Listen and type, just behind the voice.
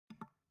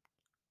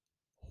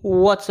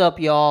What's up,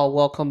 y'all?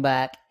 Welcome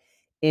back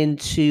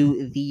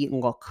into the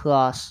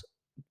Lacrosse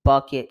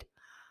Bucket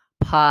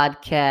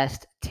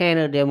podcast.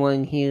 Tanner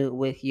Demling here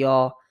with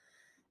y'all.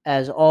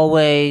 As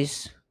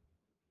always,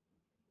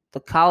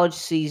 the college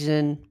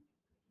season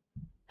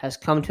has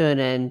come to an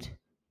end.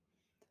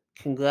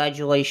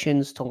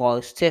 Congratulations to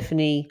Lois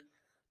Tiffany,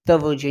 the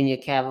Virginia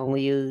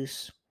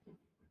Cavaliers.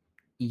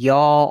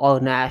 Y'all are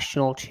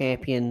national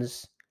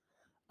champions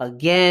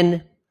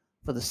again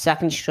for the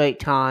second straight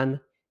time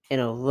in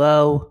a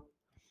row.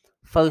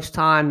 First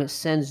time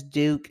since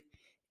Duke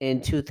in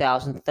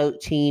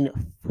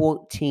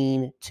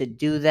 2013-14 to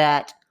do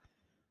that.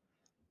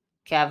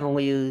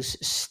 Cavaliers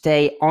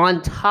stay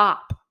on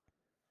top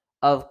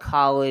of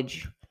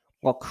college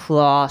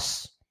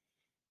lacrosse,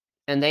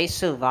 and they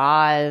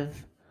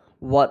survive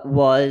what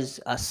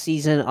was a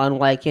season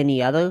unlike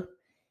any other.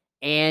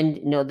 And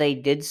they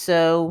did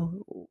so,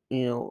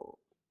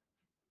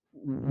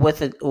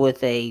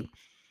 with a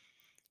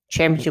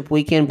championship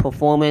weekend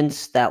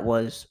performance that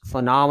was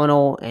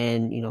phenomenal,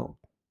 and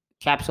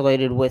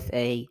encapsulated with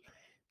a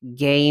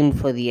game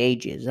for the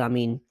ages. I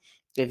mean,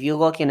 if you're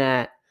looking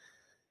at,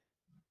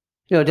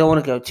 don't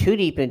want to go too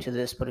deep into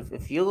this, but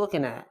if you're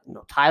looking at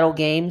title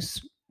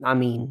games, I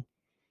mean,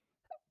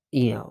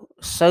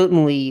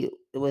 certainly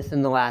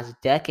within the last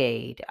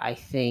decade, I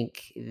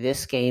think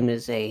this game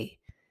is a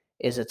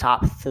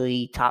top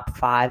three, top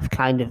five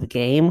kind of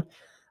game.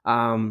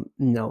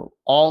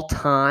 All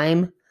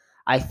time,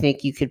 I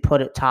think you could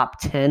put it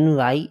top 10,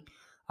 right?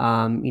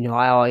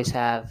 I always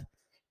have,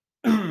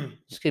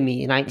 excuse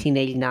me,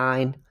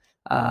 1989,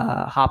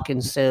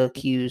 Hopkins,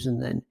 Syracuse,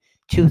 and then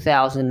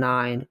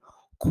 2009,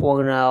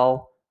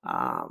 Cornell,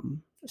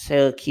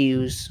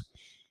 Syracuse,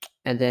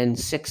 and then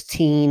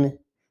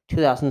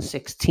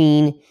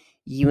 2016,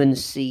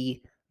 UNC,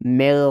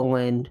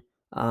 Maryland.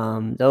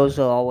 Those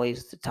are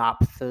always the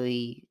top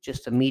three,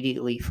 just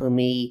immediately for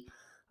me.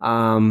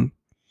 And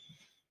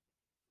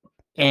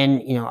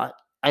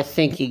I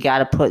think you got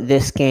to put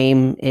this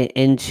game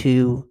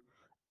into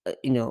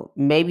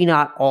maybe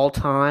not all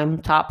time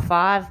top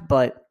five,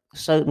 but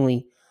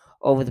certainly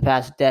over the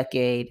past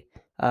decade,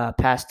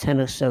 past 10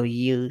 or so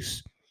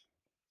years,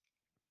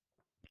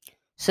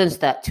 since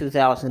that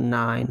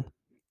 2009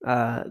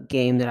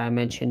 game that I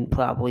mentioned,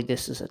 probably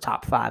this is a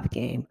top five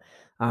game.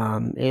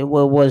 It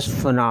was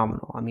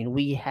phenomenal. I mean,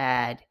 we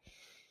had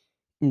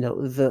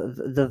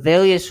the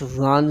various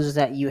runs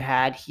that you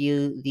had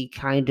here, the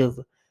kind of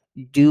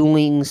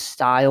dueling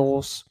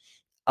styles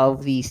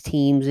of these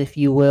teams, if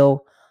you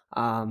will.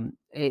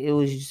 It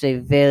was just a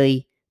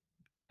very,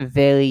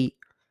 very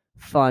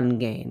fun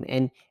game,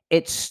 and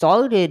it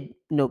started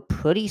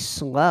pretty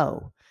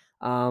slow.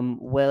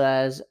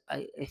 Whereas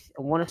I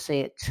want to say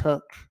it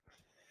took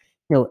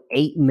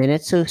 8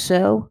 minutes or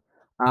so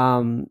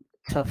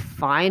to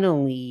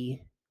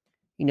finally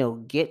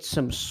get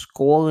some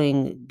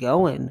scoring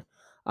going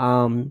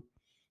um,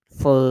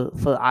 for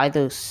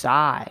either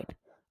side.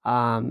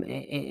 And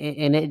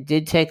it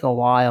did take a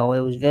while.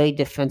 It was very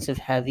defensive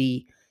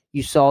heavy.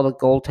 You saw the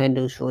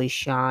goaltenders really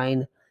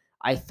shine,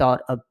 I thought,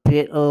 a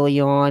bit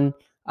early on.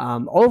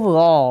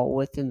 Overall,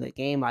 within the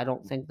game, I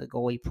don't think the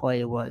goalie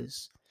play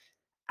was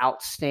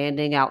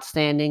outstanding.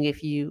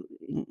 If you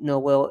know,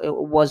 well,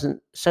 it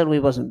certainly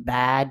wasn't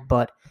bad,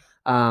 but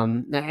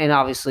and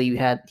obviously you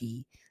had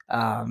the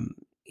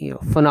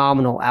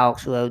phenomenal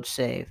Alex Rhodes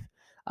save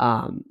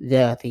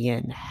there at the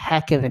end.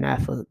 Heck of an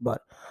effort,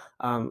 but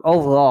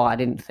overall, I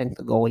didn't think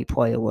the goalie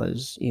play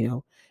was,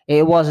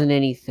 it wasn't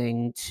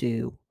anything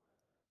to,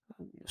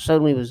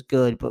 certainly was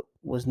good, but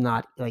was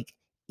not like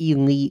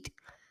elite,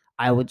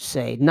 I would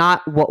say.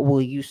 Not what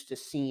we're used to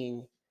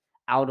seeing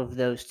out of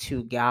those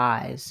two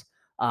guys.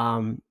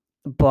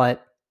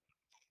 But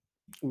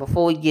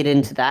before we get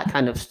into that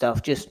kind of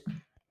stuff, just,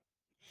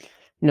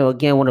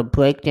 again, want to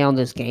break down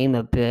this game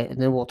a bit,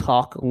 and then we'll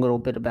talk a little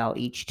bit about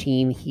each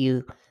team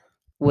here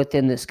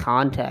within this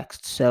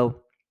context. So,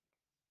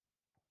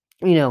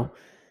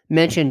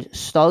 mentioned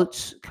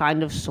starts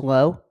kind of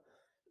slow.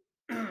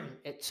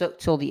 It took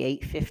till the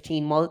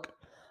 8:15 mark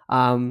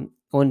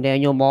when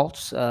Daniel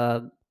Maltz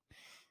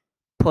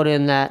put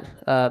in that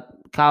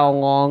Kyle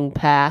Long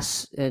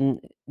pass,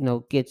 and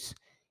gets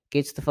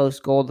the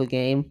first goal of the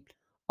game.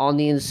 On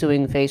the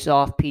ensuing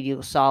faceoff, Petey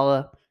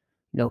Lasala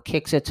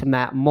kicks it to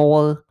Matt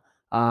Moore,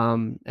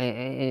 and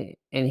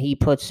he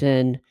puts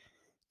in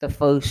the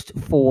first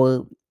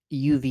for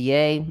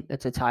UVA.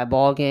 It's a tie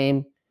ball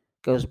game.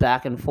 Goes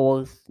back and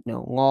forth.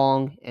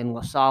 Long and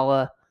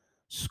Lasala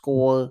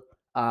score.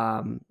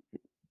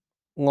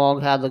 Long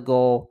had the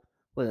goal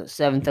with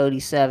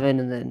 7:37,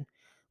 and then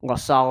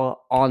Lasala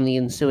on the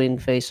ensuing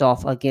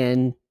faceoff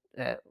again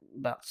at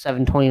about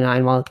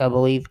 7:29 mark, I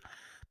believe,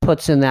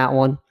 puts in that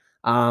one.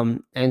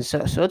 And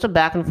so it's a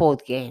back and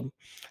forth game,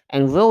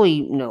 and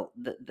really,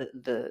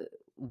 the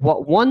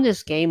what won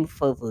this game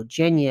for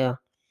Virginia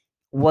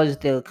was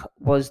their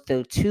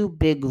two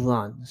big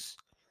runs.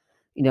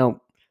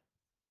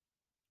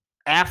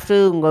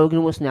 After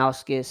Logan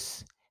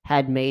Wisnauskas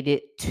had made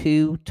it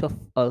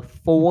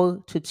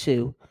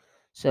 4-2,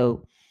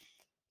 so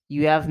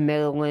You have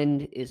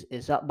Maryland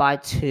is up by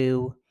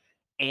 2,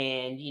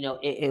 and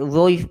it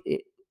really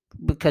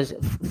because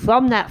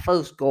from that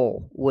first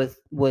goal with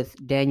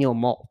Daniel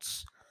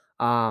Maltz,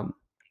 um,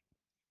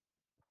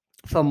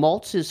 from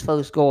Maltz's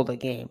first goal of the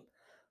game,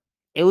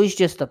 it was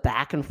just a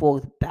back and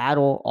forth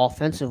battle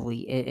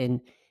offensively,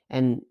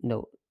 and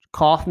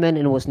Kaufman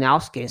and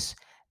Wisnauskas.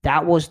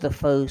 That was the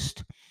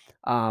first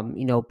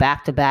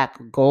back to back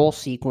goal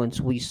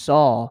sequence we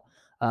saw.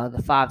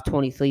 The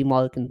 5:23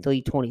 mark and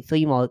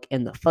 3:23 mark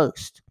in the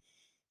first.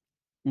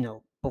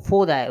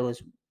 Before that it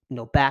was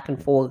back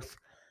and forth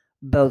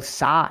both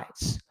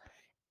sides.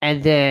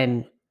 And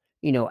then,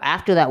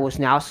 after that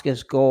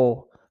Wisnauskas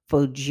goal,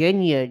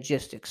 Virginia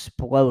just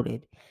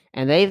exploded,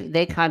 and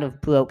they kind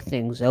of broke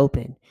things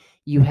open.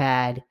 You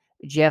had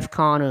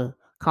Connor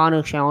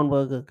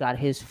Schellenberger got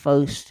his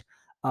first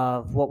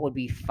of what would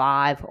be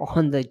 5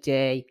 on the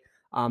day.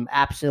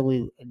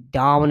 Absolute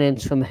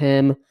dominance from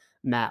him.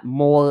 Matt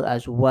Moore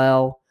as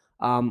well,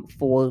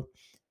 for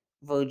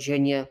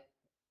Virginia.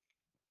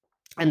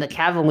 And the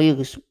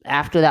Cavaliers,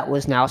 after that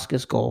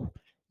Wisnauskas goal,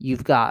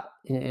 you've got,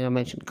 and I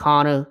mentioned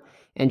Connor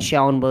and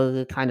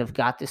Schellenberger kind of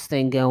got this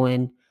thing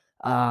going.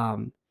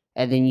 And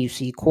then you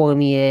see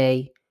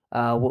Cormier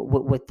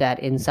with that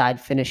inside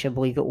finish, I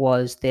believe it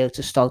was, there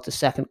to start the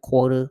second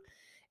quarter.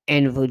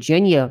 And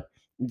Virginia,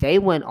 they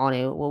went on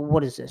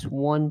what is this?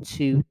 1,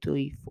 2,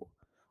 3, 4.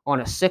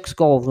 On a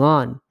 6-goal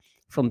run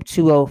from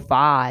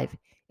 2:05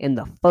 in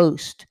the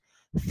first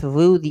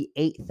through the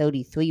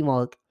 8:33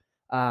 mark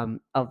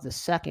of the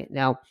second.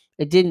 Now,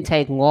 it didn't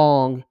take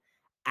long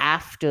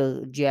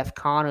after Jeff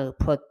Connor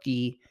put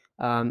the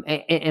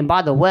and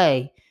by the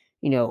way,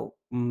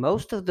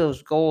 most of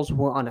those goals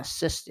were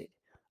unassisted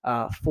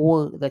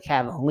for the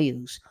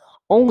Cavaliers.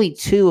 Only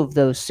 2 of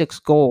those 6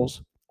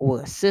 goals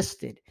were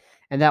assisted,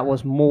 and that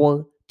was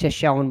Moore to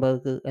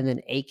Schellenberger and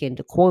then Aiken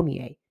to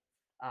Cormier.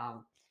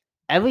 Um,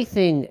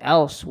 Everything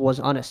else was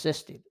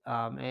unassisted.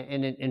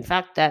 And in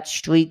fact, that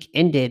streak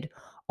ended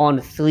on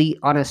 3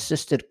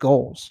 unassisted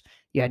goals.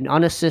 You had an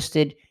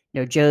unassisted,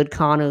 Jared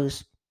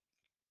Connors,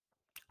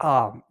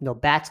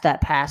 bats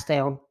that pass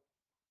down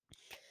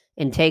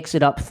and takes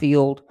it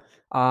upfield.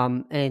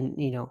 And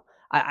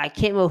I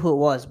can't remember who it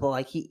was, but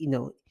like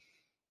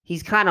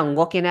he's kind of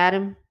looking at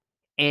him,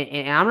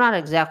 and I'm not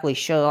exactly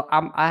sure.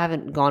 I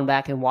haven't gone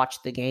back and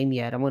watched the game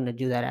yet. I'm going to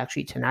do that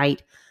actually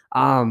tonight.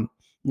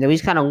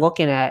 He's kind of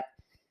looking at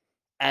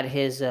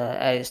his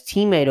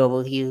teammate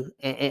over here,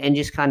 and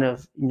just kind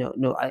of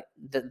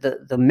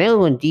the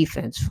Maryland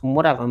defense, from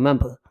what I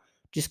remember,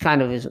 just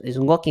kind of is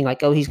looking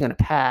like, oh, he's going to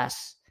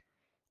pass.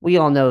 We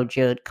all know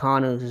Jared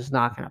Connors is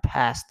not going to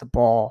pass the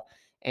ball,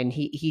 and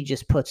he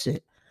just puts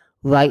it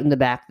right in the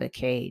back of the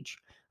cage.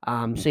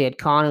 So you had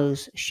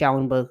Connors,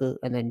 Schellenberger,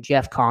 and then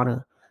Jeff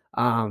Connor,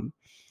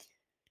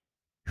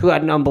 who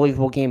had an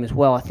unbelievable game as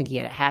well. I think he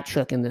had a hat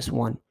trick in this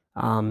one.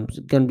 He's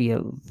going to be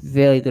a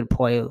very good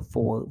player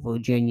for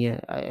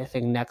Virginia. I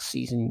think next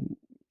season,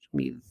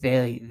 be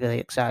very, very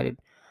excited.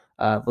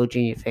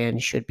 Virginia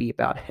fans should be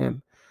about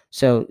him.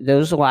 So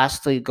those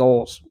last 3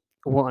 goals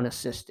were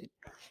unassisted.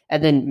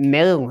 And then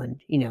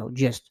Maryland,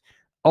 just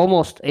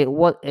almost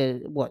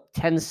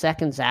 10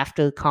 seconds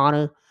after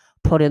Connor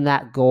put in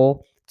that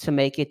goal to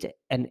make it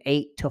an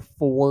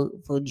 8-4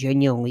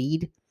 Virginia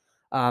lead,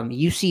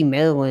 you see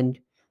Maryland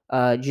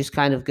just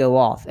kind of go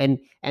off. And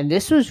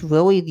this was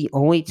really the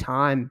only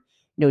time,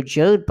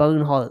 Jared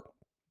Bernhardt,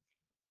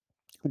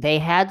 they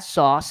had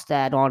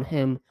Saustad on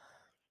him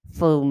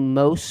for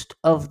most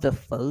of the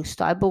first,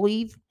 I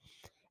believe.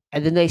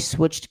 And then they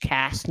switched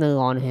Kastner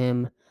on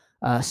him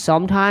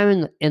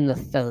sometime in the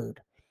third.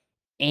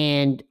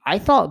 And I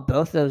thought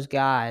both those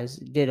guys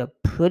did a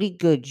pretty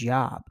good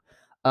job.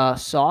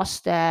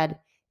 Saustad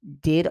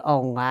did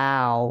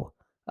allow,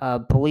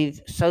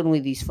 believe, certainly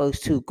these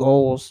first 2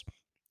 goals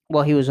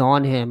while he was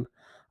on him,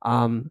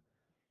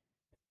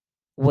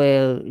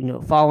 where,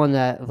 following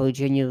that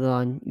Virginia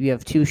run, you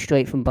have 2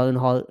 straight from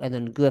Bernhardt, and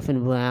then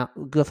Griffin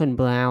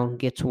Brown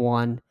gets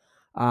one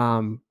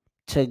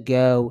to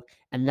go,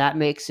 and that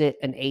makes it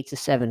an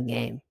 8-7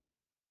 game.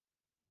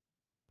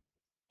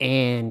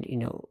 And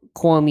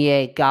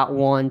Cormier got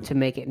one to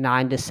make it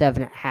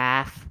 9-7 at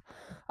half,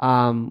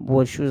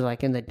 which was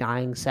like in the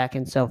dying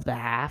seconds of the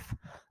half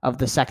of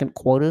the second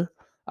quarter.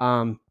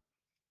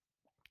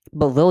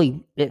 But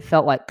really, it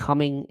felt like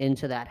coming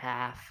into that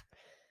half,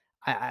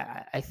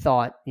 I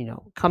thought,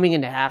 coming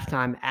into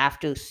halftime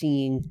after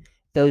seeing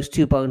those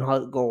 2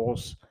 Bernhardt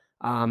goals,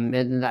 and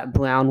then that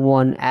Brown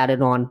one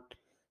added on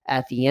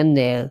at the end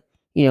there,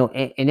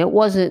 and it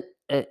wasn't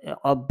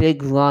a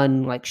big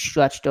run like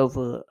stretched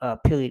over a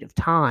period of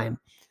time.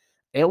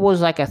 It was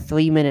like a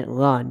 3-minute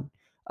run,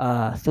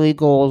 3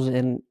 goals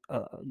in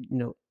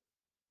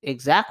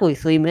exactly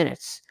 3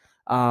 minutes.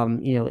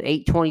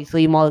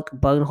 8:23 mark,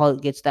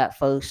 Bernhardt gets that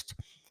first.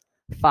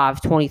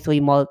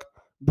 5:23 mark,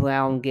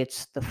 Brown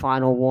gets the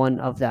final one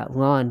of that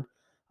run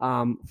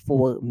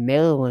for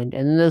Maryland,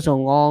 and then there's a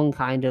long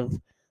kind of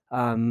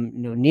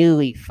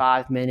nearly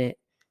 5-minute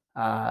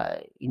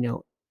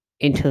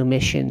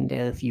intermission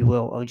there, if you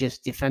will, or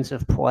just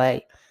defensive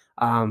play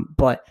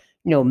But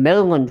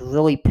Maryland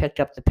really picked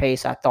up the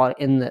pace, I thought,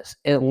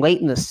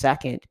 late in the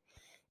second.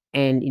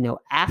 And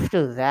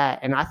after that,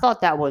 and I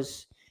thought that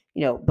was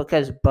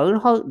because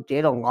Bernhardt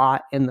did a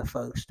lot in the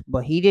first,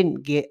 but he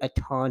didn't get a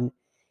ton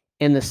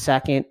in the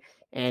second.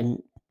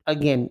 And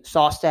again,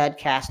 Sostad,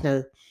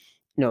 Kastner,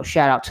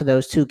 shout out to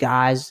those two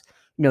guys.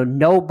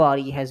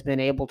 Nobody has been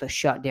able to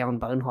shut down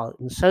Bernhardt,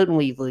 and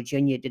certainly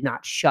Virginia did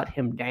not shut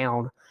him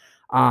down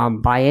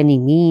by any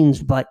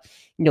means. But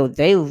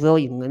they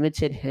really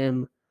limited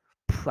him,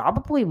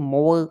 probably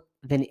more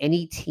than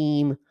any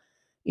team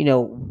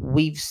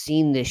we've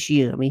seen this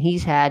year. I mean,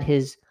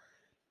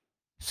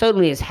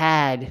 certainly has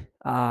had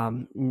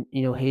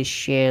his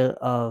share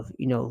of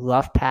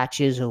rough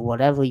patches or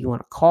whatever you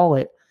want to call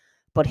it,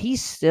 but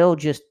he's still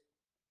just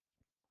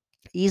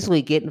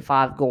easily getting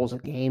 5 goals a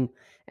game.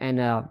 And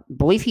I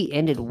believe he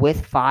ended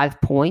with 5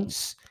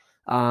 points.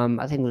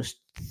 I think it was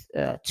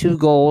 2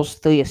 goals,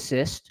 3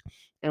 assists.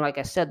 And like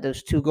I said,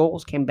 those 2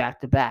 goals came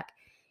back to back.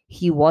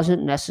 He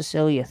wasn't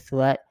necessarily a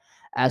threat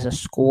as a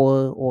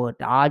scorer or a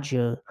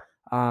dodger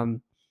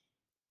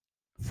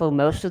for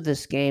most of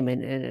this game.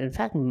 And in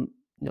fact,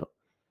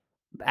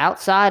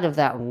 outside of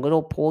that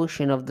little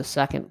portion of the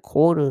second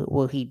quarter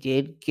where he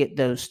did get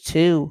those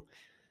 2,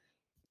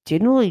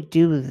 didn't really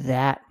do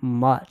that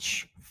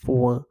much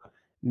for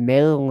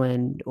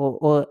Maryland,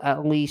 or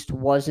at least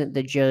wasn't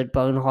the Jared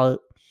Bernhardt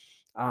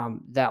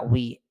that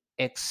we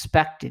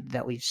expected,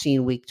 that we've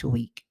seen week to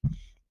week.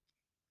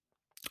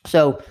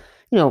 So,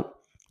 9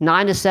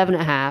 to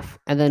 7.5,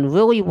 and then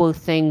really where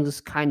things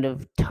kind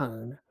of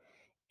turn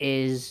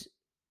is,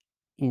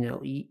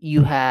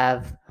 you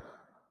have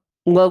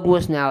Logan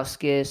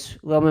Wisnauskas,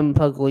 Roman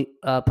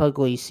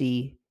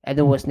Puglisi, and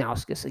then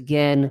Wisnauskas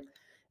again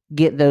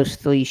get those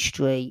 3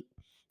 straight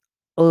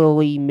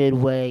early,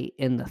 midway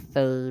in the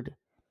third.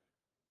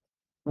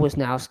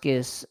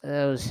 Wisnauskas,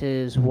 that was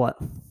his,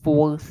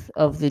 4th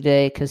of the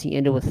day, because he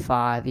ended with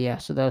 5. Yeah,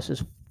 so that was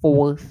his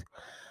 4th.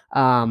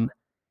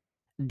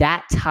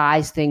 That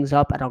ties things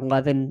up at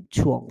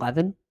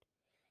 11-11.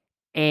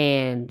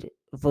 And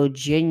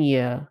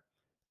Virginia,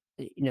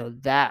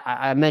 that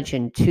I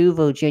mentioned 2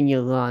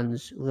 Virginia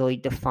runs really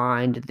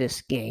defined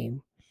this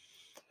game.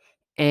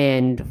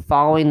 And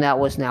following that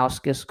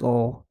Wisnauskas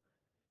goal,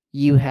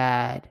 you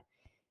had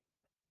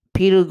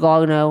Peter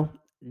Garneau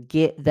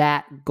get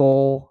that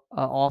goal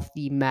off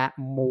the Matt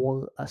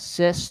Moore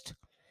assist.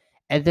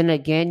 And then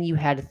again, you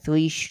had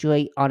 3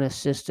 straight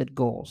unassisted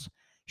goals.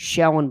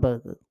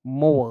 Schellenberger,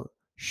 Moore,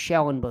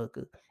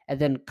 Schellenberger. And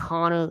then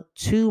Connor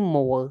 2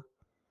 more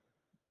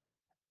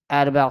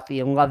at about the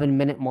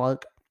 11-minute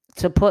mark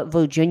to put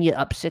Virginia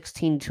up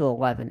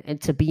 16-11. And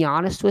to be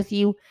honest with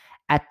you,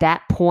 at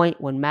that point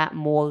when Matt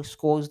Moore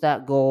scores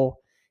that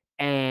goal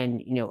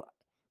and,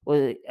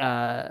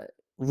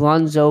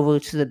 runs over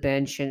to the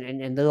bench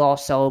and they're all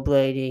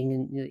celebrating,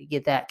 and you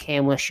get that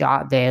camera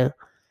shot there.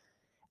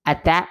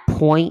 At that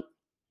point,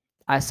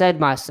 I said to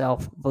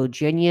myself,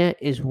 Virginia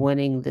is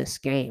winning this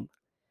game.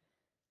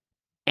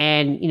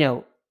 And,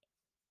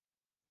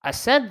 I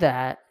said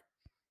that,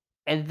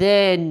 and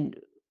then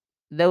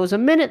there was a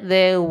minute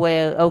there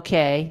where,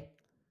 okay,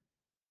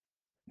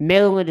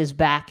 Maryland is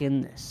back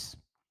in this.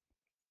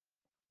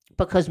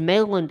 Because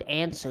Maryland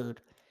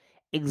answered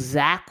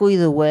exactly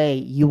the way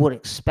you would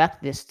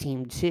expect this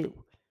team to.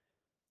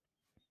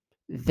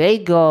 They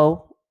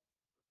go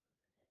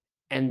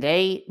and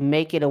they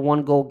make it a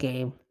 1-goal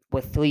game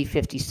with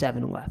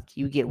 3:57 left.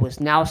 You get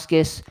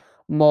Wisnauskas,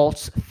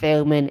 Maltz,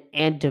 Fairman,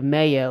 and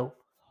DeMayo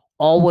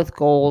all with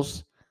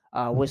goals.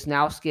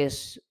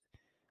 Wisnauskas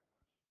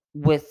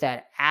with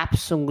that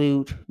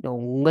absolute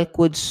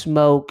liquid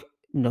smoke,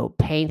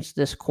 paints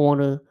this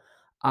corner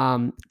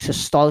to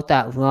start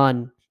that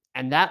run.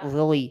 And that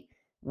really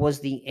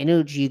was the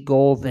energy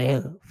goal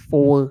there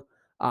for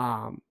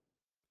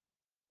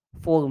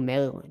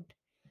Maryland.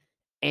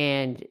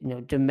 And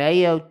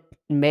DeMayo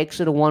makes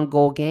it a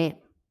 1-goal game.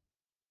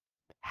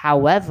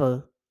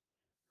 However,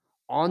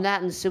 on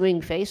that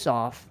ensuing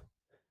faceoff,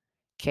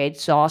 Cade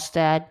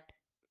Sostad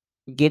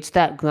gets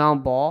that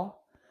ground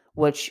ball,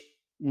 which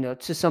to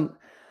a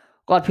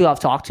lot of people I've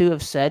talked to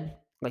have said,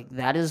 like,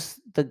 that is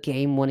the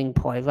game-winning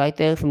play right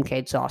there from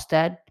Cade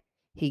Sostad.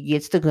 He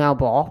gets the ground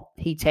ball,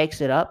 he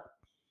takes it up,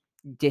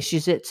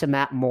 dishes it to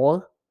Matt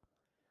Moore,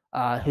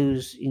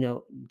 who's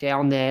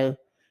down there,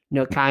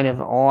 kind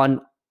of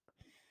on.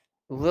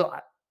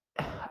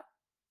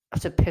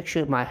 That's a picture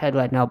in my head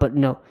right now, but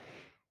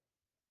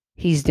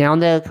he's down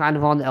there, kind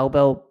of on the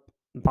elbow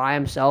by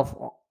himself,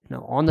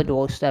 on the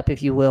doorstep,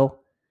 if you will.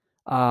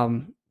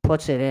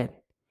 Puts it in,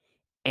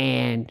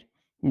 and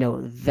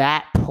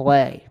that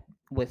play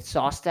with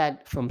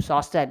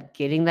Sostad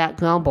getting that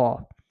ground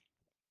ball,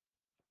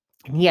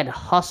 and he had to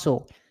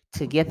hustle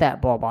to get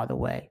that ball, by the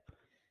way,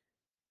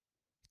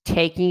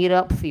 taking it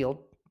upfield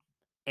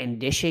and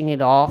dishing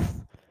it off.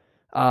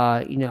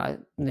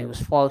 It was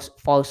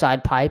far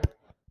side pipe,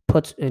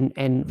 puts in,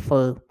 and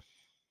for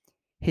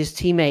his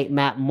teammate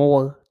Matt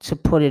Moore to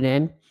put it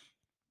in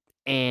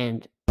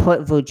and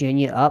put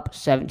Virginia up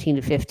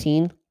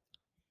 17-15.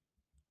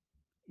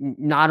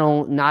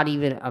 not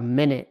even a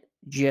minute,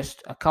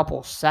 just a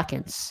couple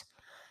seconds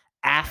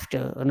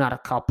after, or not a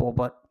couple,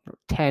 but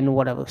 10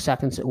 whatever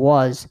seconds it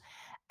was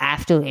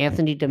after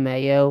Anthony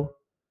DeMeo,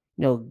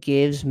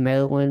 gives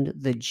Maryland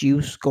the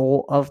juice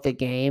goal of the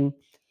game,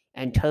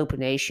 and Terp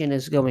Nation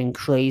is going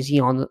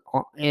crazy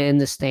in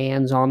the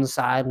stands, on the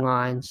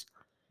sidelines.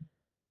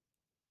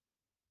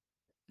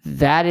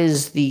 That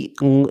is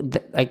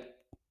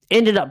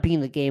ended up being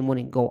the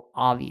game-winning goal,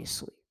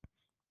 obviously.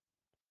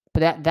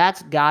 But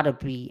that's got to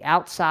be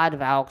outside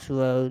of Alex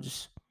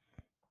Rhodes'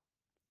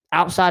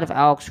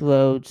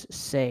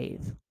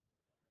 save.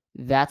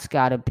 That's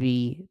got to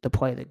be the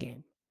play of the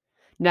game.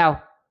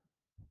 Now,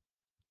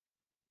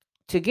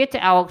 to get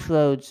to Alex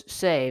Rhodes'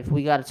 save,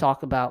 we got to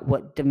talk about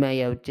what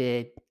DeMeo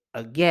did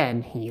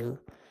again here.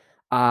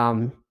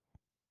 11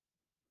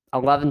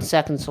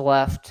 seconds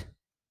left.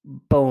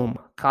 Boom.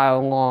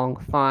 Kyle Long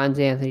finds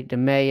Anthony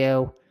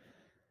DeMeo.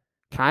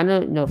 Kind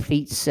of,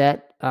 feet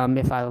set,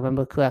 if I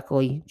remember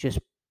correctly. Just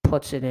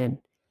puts it in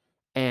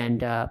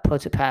and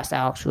puts it past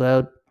Alex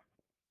Rhodes.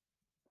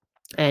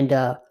 And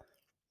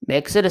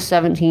makes it a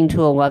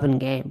 17-11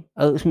 game.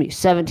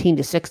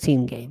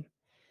 17-16 game.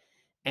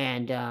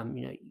 And,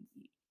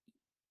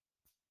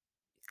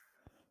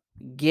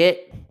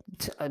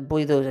 I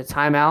believe there was a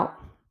timeout.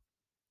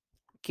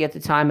 Get the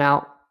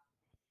timeout.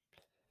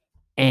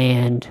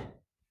 And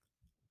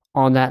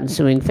on that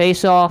ensuing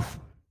face-off,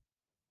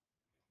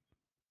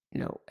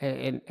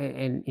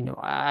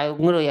 I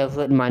literally have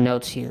written my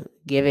notes here.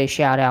 Give a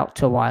shout out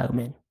to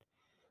Wileman.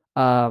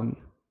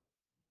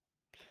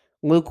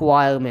 Luke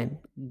Wileman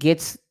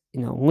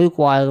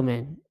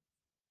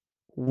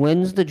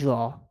wins the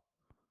draw,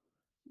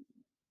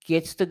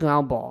 gets the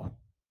ground ball,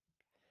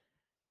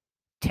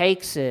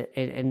 takes it,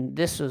 and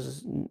this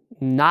was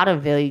not a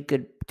very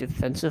good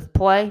defensive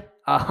play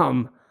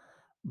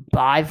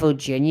by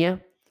Virginia.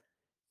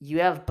 You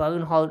have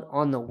Bernhardt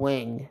on the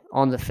wing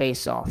on the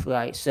face-off,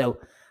 right? So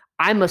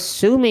I'm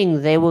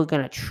assuming they were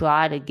going to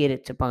try to get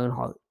it to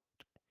Bernhardt,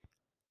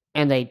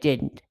 and they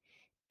didn't.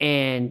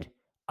 And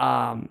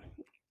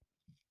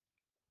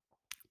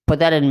but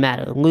that didn't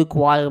matter. Luke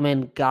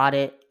Wileman got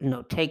it,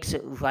 takes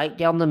it right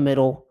down the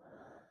middle.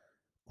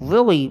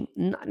 Really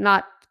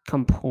not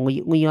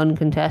completely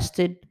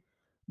uncontested,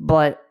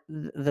 but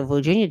the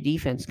Virginia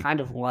defense kind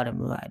of let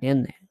him right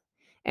in there.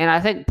 And I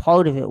think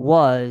part of it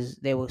was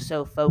they were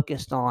so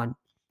focused on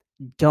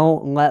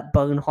don't let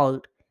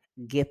Bernhardt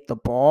get the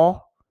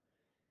ball,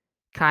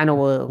 kind of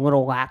a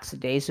little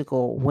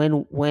lackadaisical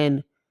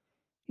when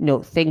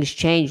things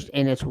changed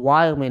and it's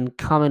Wileman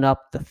coming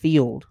up the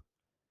field.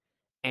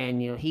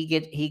 And he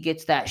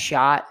gets that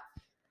shot.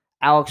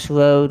 Alex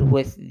Rhodes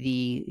with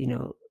the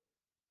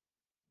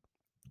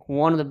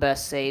one of the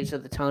best saves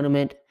of the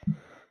tournament.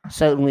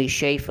 Certainly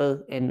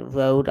Schaefer and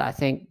Rhodes, I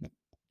think.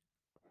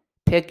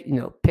 Pick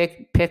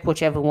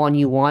whichever one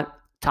you want.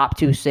 Top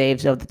two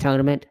saves of the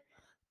tournament.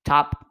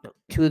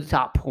 Two of the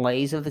top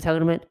plays of the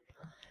tournament.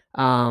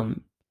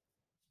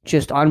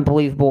 Just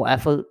unbelievable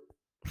effort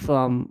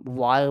from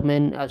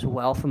Wileman as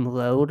well, from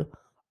Rhodes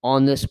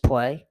on this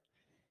play.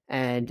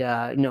 And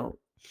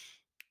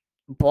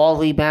ball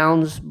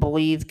rebounds,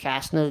 believe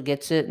Kastner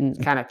gets it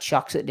and kind of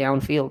chucks it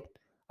downfield.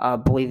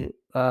 Believe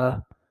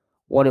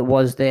what it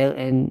was there,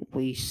 and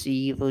we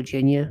see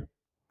Virginia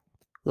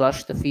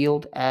rush the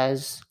field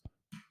as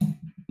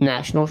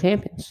national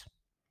champions.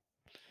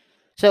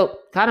 So,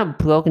 kind of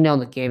broken down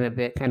the game a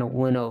bit, kind of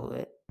went over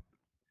it.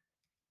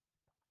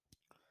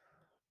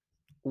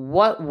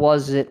 What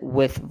was it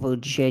with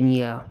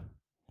Virginia?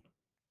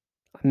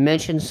 I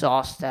mentioned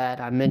Sostad.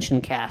 I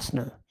mentioned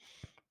Kastner.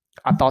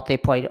 I thought they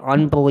played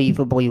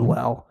unbelievably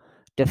well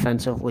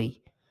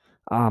defensively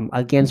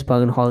against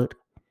Bernhardt.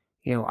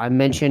 I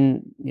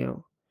mentioned,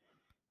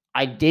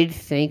 I did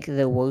think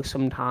there were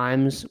some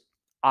times,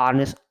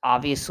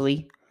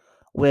 obviously,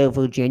 where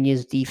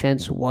Virginia's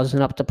defense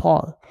wasn't up to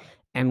par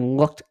and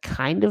looked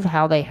kind of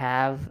how they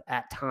have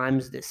at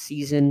times this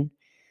season,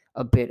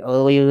 a bit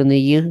earlier in the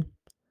year.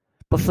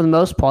 But for the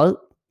most part,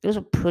 it was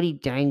a pretty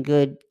dang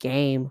good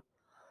game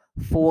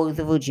for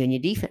the Virginia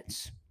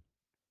defense.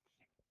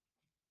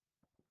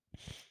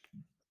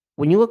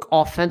 When you look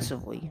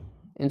offensively,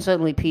 and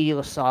certainly Petey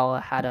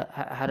LaSala had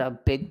a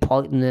big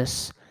part in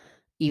this.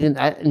 Even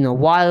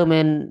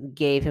Wileman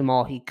gave him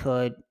all he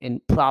could, and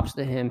props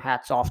to him,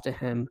 hats off to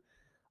him.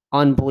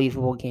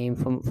 Unbelievable game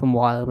from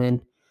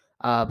Wileman.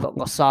 But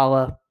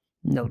LaSala,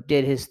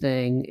 did his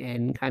thing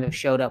and kind of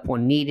showed up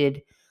when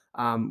needed.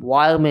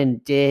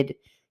 Wileman did,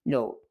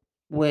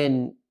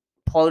 when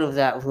part of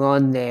that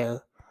run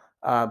there,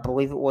 I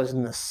believe it was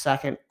in the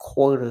second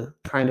quarter,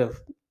 kind of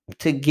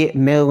to get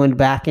Maryland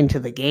back into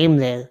the game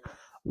there,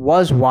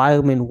 was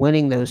Wileman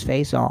winning those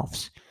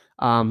faceoffs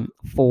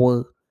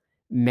for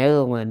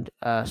Maryland.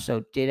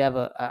 So did have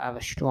a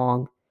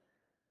strong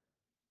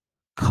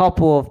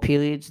couple of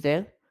periods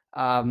there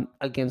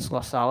against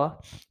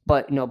LaSala.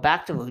 But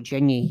back to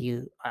Virginia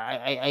here,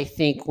 I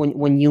think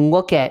when you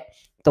look at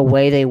the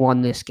way they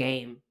won this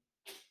game,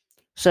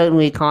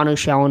 certainly Connor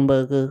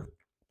Schellenberger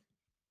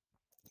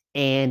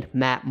and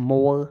Matt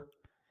Moore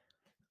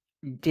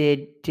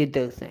did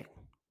their thing.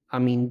 I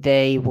mean,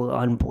 they were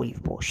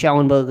unbelievable.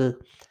 Schellenberger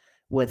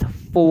with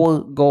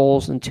 4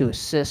 goals and 2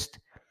 assists,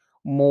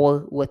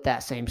 more with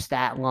that same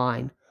stat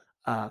line,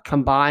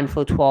 combined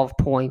for 12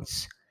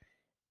 points.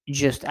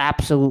 Just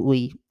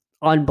absolutely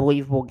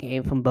unbelievable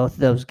game from both of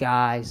those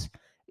guys.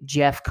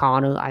 Jeff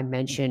Connor, I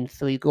mentioned,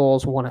 3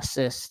 goals, 1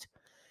 assist.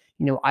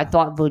 I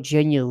thought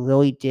Virginia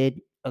really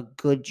did a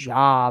good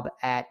job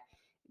at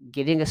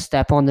getting a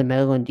step on the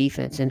Maryland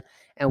defense, and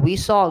we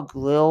saw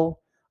Grill,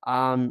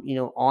 on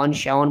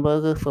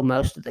Schellenberger for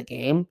most of the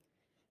game,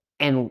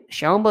 and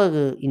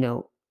Schellenberger,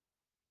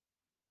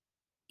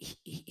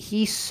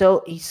 he's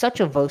such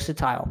a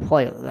versatile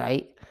player,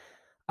 right?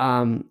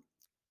 Um,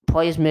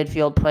 Plays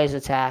midfield, plays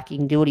attack. He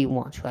can do what he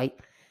wants, right?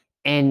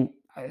 And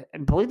I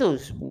believe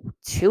those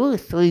 2 or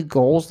 3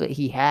 goals that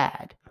he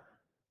had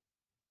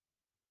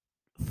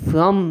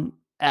from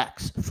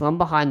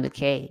behind the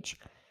cage,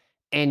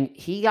 and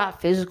he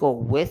got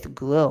physical with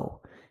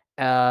Grill.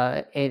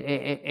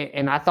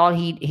 And I thought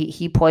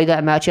he played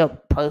that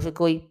matchup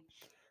perfectly.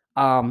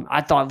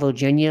 I thought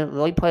Virginia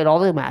really played all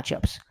their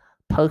matchups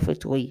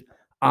perfectly.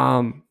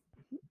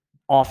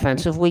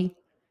 Offensively,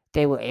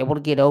 they were able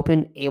to get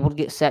open, able to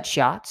get set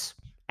shots.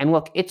 And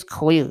look, it's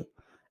clear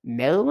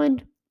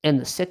Maryland in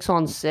the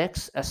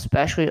 6-on-6,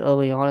 especially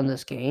early on in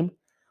this game,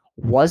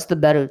 was the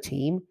better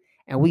team,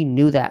 and we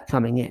knew that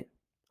coming in.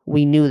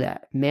 We knew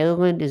that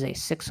Maryland is a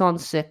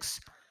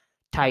 6-on-6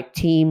 type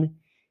team,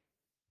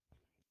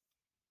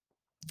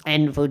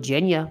 and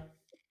Virginia,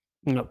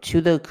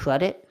 to their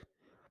credit,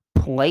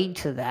 played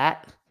to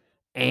that,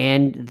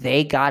 and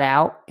they got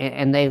out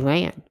and they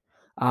ran.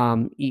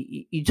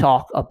 You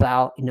talk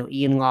about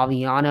Ian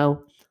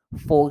Laviano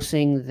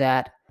forcing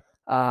that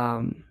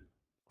um,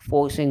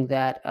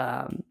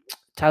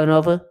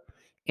 turnover,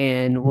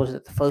 and was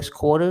it the first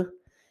quarter,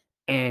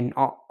 and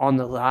on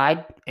the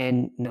ride,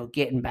 and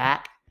getting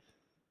back,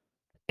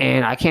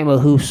 and I can't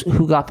remember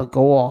who got the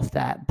goal off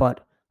that,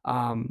 but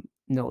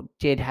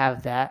did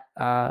have that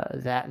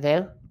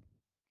there.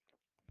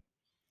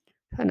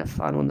 Trying to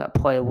find when that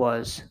play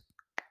was.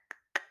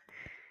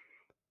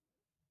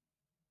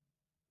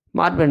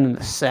 Might have been in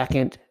the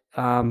second,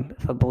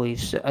 if I believe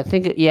so. I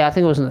think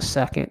it was in the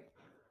second.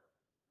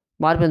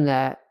 Might have been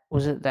that.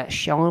 Was it that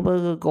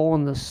Schellenberger goal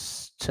in the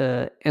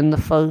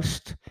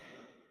first?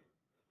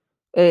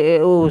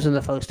 It was in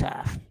the first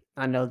half.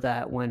 I know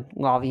that when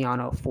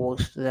Laviano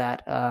forced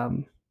that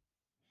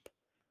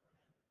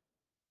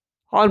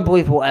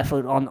unbelievable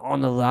effort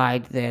on the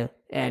ride there,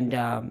 and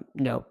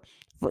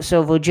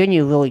so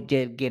Virginia really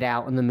did get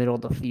out in the middle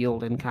of the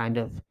field and kind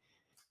of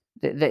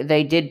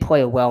they did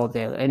play well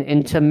there.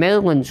 And to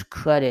Maryland's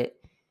credit,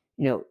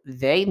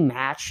 they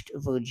matched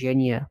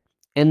Virginia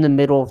in the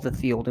middle of the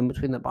field, in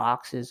between the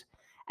boxes,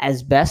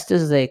 as best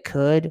as they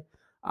could.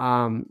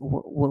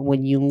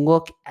 When you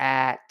look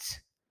at,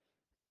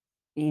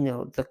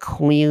 the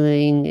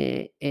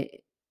clearing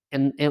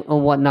and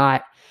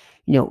whatnot,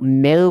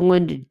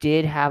 Maryland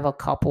did have a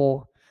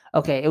couple.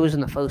 Okay, it was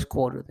in the first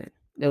quarter then.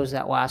 There was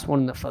that last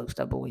one in the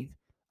first, I believe.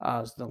 It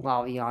was the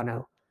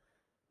Laviano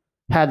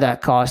had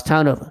that caused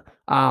turnover.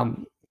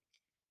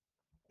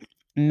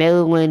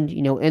 Maryland,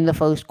 in the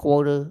first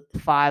quarter,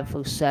 5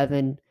 for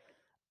 7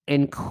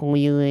 in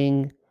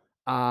clearing.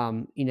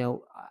 I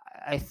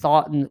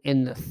thought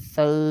in the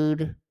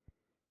third,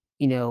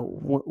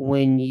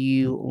 when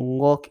you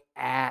look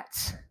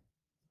at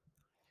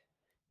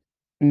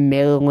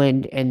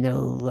Maryland and the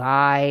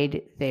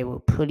ride, they were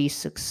pretty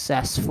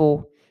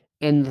successful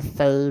in the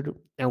third.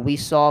 And we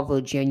saw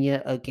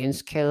Virginia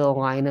against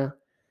Carolina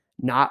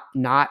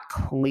not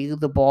clear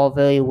the ball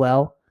very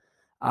well.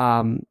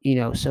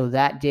 So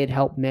that did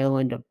help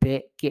Maryland a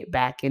bit get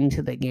back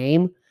into the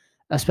game,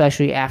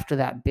 especially after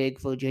that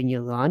big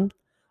Virginia run.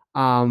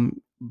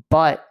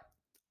 But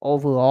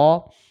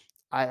overall,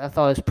 I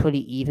thought it was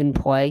pretty even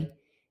play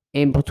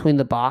in between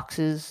the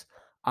boxes.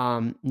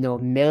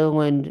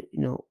 Maryland,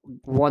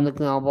 won the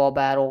ground ball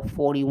battle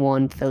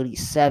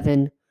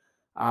 41-37.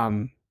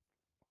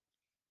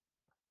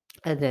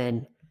 And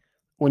then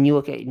when you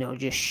look at,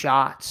 just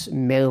shots,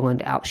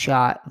 Maryland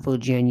outshot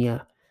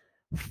Virginia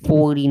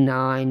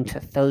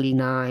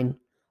 49-39.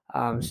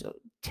 So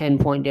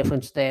 10-point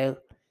difference there.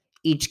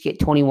 Each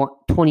get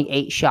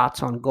 28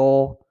 shots on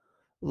goal.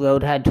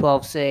 Rode had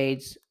 12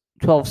 saves.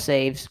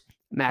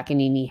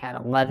 McEnany had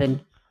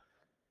 11.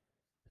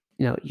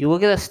 You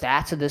look at the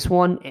stats of this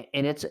one,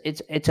 and it's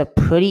a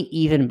pretty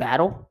even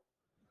battle.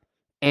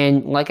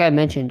 And like I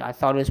mentioned, I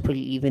thought it was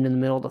pretty even in the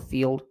middle of the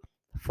field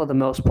for the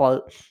most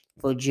part.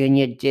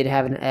 Virginia did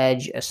have an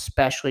edge,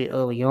 especially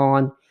early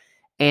on.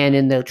 And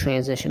in their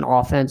transition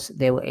offense,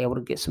 they were able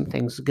to get some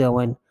things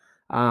going.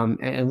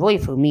 And really,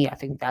 for me, I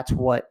think that's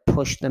what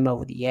pushed them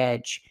over the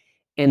edge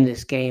in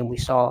this game. We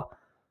saw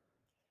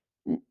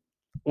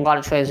a lot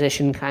of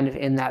transition kind of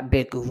in that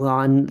big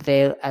run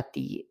there at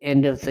the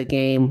end of the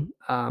game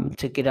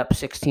to get up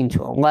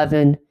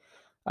 16-11.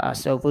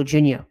 So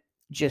Virginia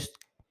just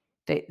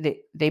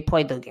they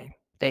played their game.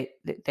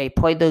 They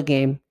played their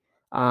game,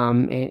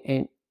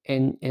 and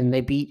and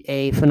they beat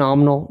a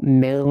phenomenal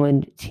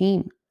Maryland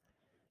team.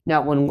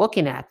 Now, when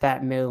looking at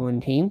that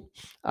Maryland team,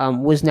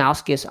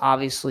 Wisnauskas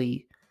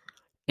obviously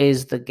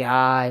is the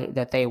guy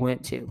that they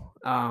went to.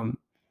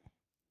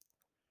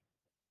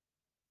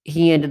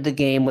 He ended the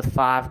game with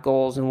 5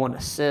 goals and 1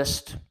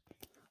 assist.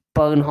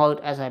 Bernhardt,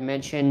 as I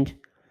mentioned,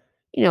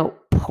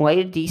 played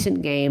a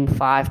decent game,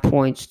 5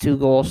 points, 2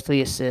 goals,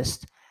 3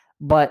 assists.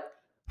 But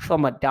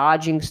from a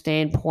dodging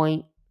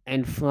standpoint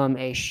and from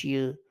a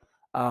sheer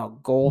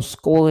goal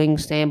scoring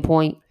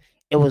standpoint,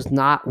 it was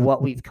not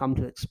what we've come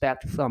to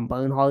expect from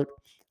Bernhardt.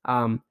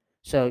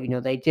 So,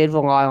 they did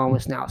rely on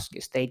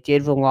Wisnauskas. They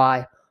did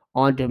rely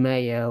on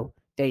DeMayo.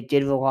 They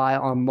did rely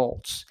on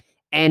Moltz.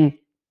 And,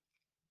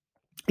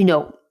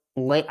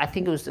 late, I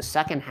think it was the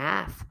second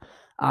half,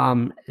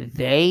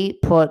 they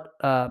put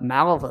Eric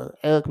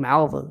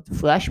Maliver, the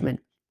freshman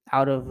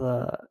out of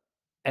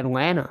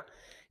Atlanta,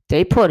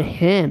 they put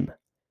him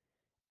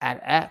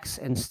at X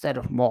instead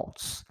of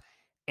Maltz.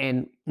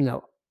 And,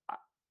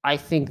 I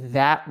think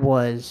that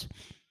was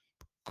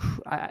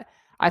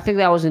I think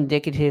that was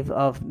indicative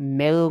of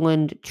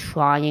Maryland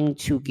trying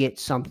to get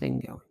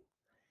something going.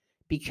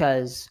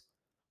 Because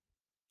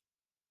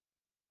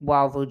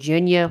while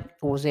Virginia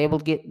was able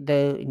to get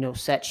the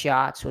set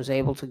shots, was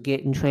able to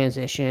get in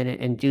transition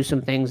and do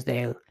some things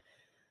there,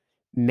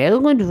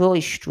 Maryland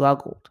really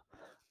struggled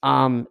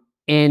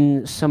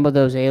in some of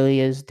those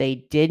areas. They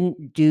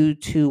didn't do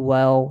too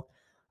well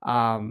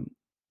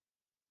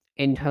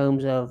in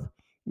terms of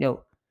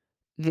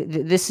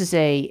this is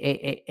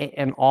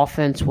an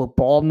offense where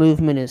ball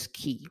movement is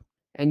key,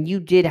 and you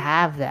did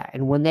have that.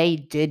 And when they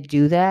did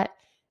do that,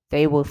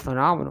 they were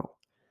phenomenal.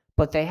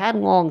 But they had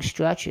long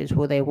stretches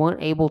where they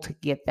weren't able to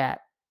get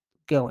that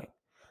going.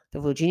 The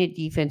Virginia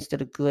defense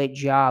did a great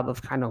job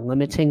of kind of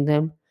limiting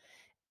them.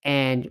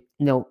 And,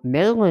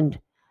 Maryland,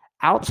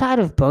 outside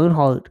of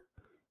Bernhardt,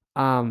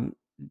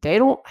 they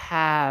don't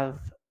have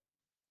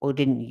or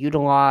didn't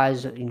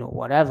utilize,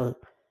 whatever.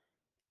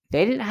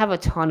 They didn't have a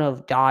ton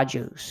of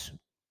dodgers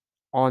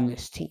on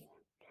this team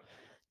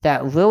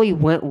that really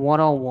went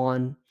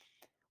one-on-one,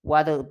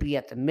 whether it be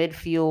at the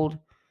midfield,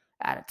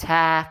 at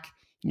attack.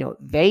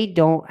 They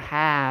don't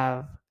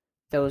have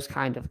those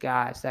kind of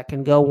guys that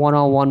can go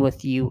one-on-one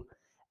with you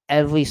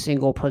every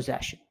single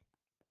possession.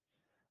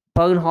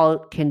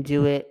 Bernhardt can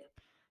do it,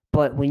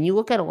 but when you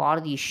look at a lot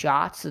of these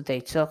shots that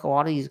they took, a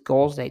lot of these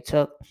goals they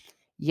took,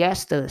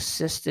 yes, they're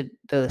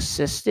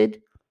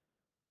assisted,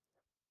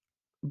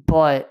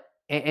 but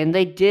and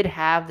they did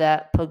have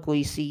that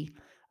Puglisi,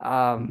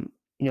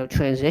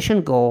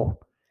 transition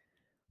goal,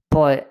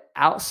 but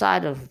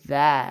outside of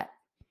that,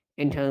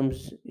 in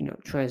terms,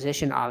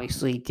 transition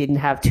obviously didn't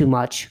have too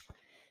much.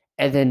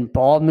 And then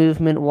ball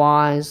movement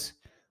wise,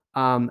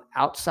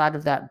 outside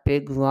of that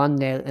big run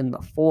there in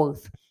the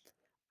fourth,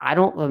 I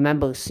don't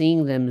remember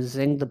seeing them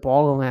zing the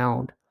ball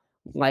around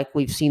like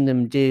we've seen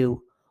them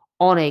do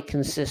on a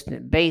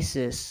consistent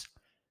basis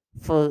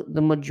for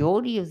the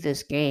majority of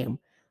this game.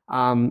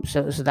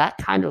 So that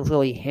kind of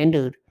really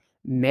hindered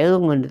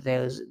Maryland.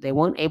 They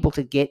weren't able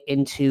to get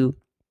into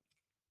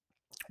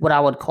what I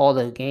would call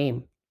their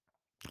game.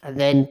 And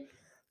then,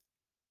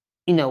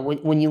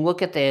 when you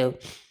look at their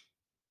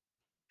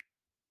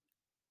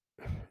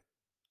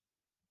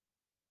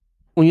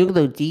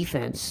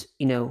defense,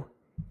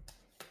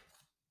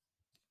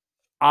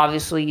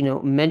 obviously,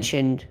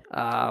 mentioned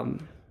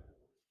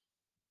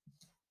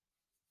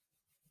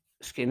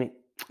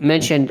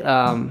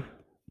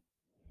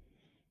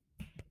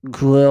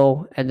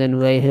Grill and then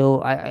Ray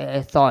Hill.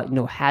 I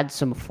thought had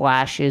some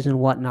flashes and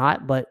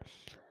whatnot, but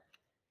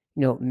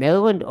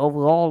Maryland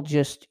overall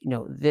just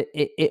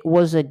it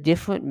was a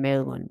different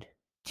Maryland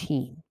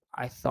team.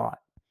 I thought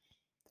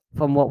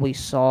from what we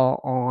saw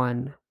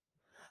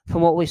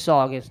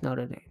against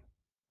Notre Dame.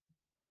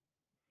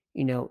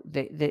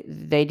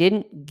 They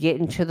didn't get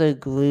into the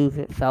groove,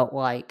 it felt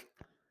like,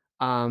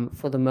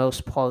 for the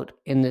most part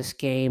in this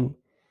game,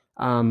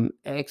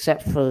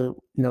 except for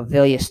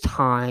various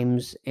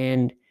times.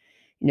 And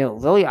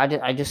really,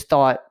 I just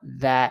thought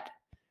that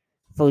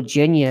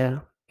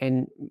Virginia,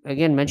 and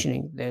again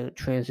mentioning the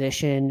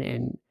transition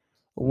and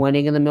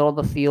winning in the middle of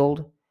the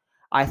field,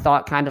 I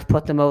thought kind of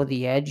put them over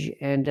the edge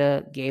and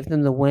gave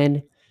them the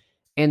win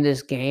in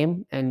this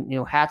game. And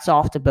hats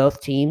off to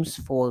both teams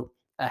for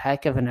a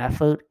heck of an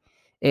effort.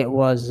 It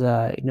was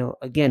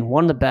again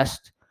one of the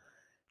best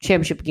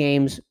championship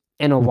games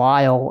in a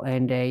while,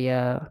 and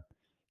a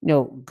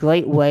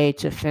great way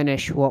to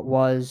finish what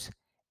was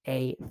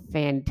a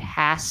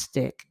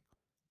fantastic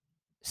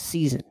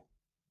season.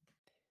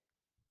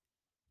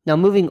 Now,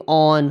 moving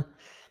on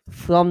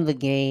from the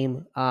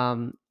game,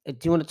 I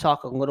do want to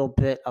talk a little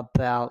bit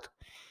about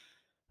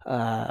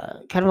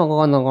kind of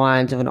along the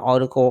lines of an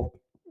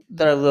article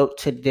that I wrote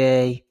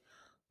today.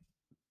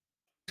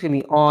 It's going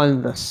to be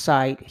on the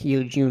site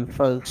here June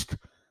 1st.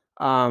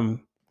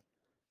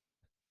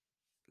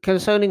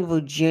 Concerning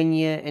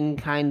Virginia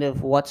and kind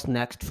of what's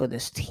next for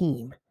this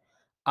team.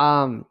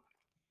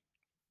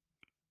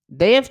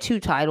 They have 2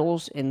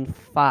 titles in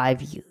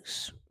 5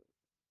 years.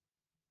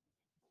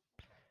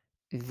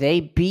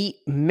 They beat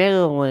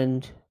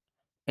Maryland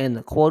in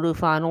the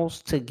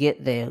quarterfinals to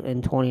get there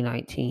in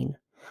 2019.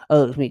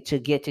 Oh, excuse me, to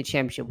get to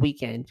championship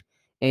weekend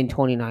in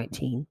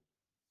 2019.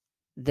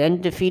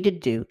 Then defeated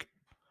Duke.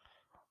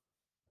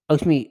 Oh,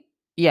 excuse me,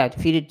 yeah,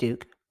 defeated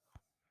Duke.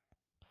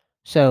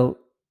 So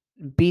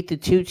beat the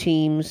two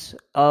teams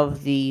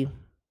of the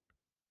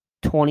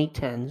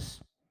 2010s,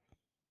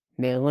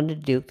 Maryland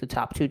and Duke, the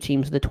top two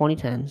teams of the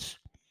 2010s.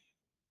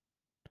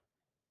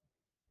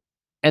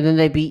 And then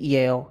they beat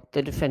Yale,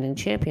 the defending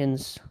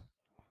champions,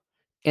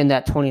 in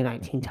that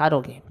 2019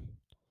 title game.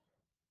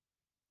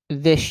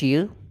 This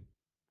year,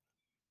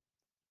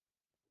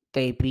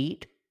 they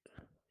beat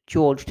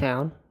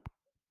Georgetown,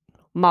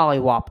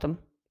 mollywopped them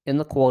in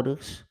the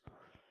quarters.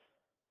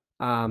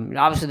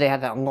 Obviously, they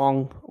had that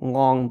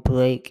long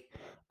break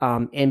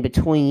in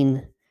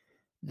between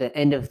the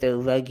end of their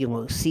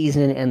regular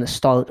season and the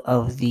start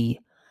of the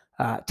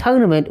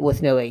tournament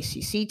with no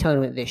ACC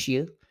tournament this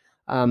year.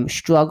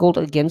 Struggled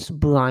against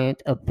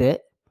Bryant a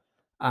bit.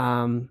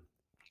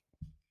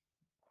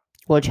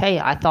 Which, hey,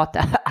 I thought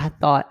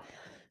that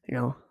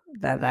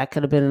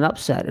could have been an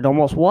upset. It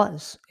almost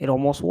was.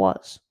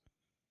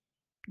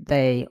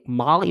 They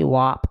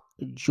mollywop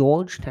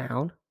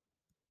Georgetown,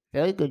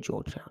 very good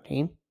Georgetown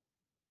team,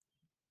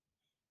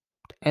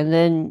 and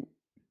then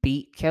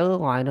beat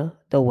Carolina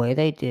the way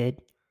they did,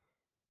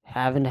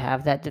 having to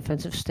have that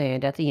defensive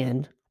stand at the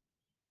end.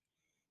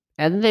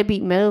 And then they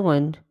beat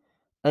Maryland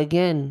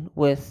again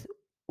with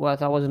what I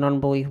thought was an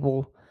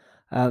unbelievable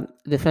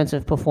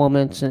defensive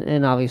performance,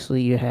 and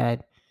obviously you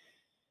had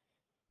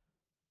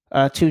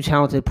two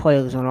talented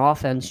players on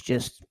offense,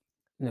 just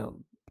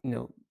you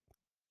know,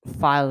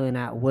 firing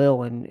at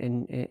will,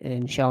 and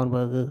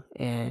Schellenberger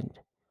and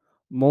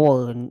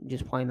Moore, and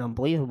just playing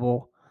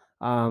unbelievable.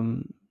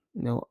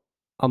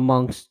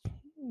 Amongst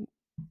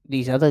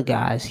these other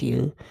guys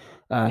here,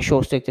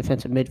 short stick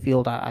defensive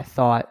midfield, I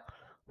thought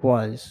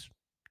was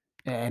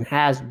and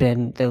has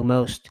been the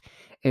most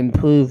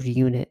improved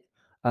unit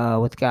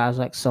with guys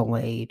like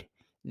Salade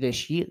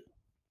this year.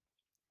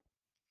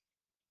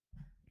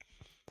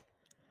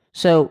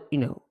 So,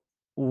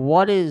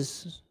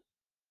 what's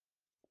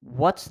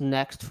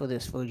next for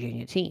this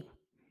Virginia team?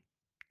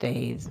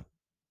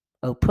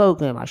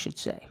 Program, I should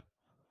say.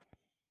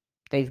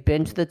 They've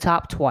been to the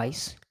top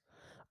twice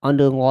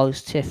under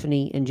Lars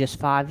Tiffany in just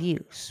 5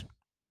 years.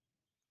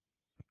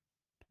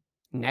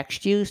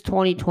 Next year's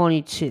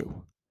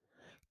 2022.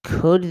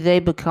 Could they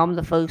become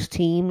the first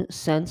team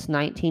since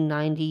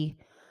 1990?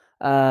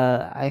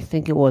 I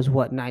think it was,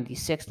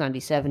 96,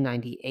 97,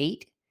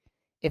 98?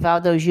 If I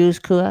have those years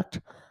correct.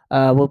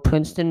 Will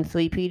Princeton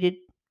three-peated?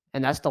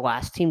 And that's the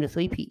last team to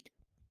three-peat.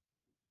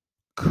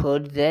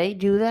 Could they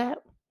do that?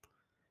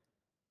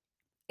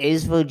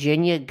 Is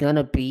Virginia going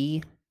to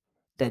be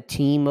the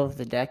team of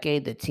the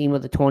decade, the team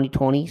of the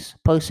 2020s,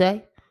 per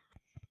se?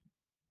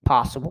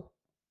 Possible.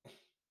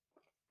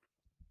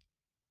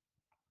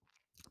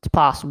 It's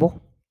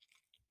possible.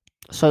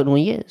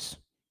 Certainly is.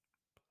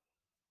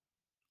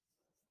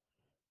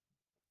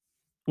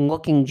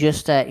 Looking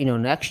just at,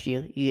 next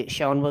year, you get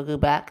Schellenberger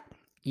back.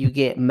 You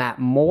get Matt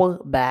Moore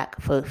back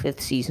for the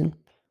 5th season.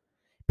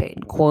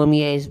 Peyton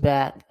Cormier's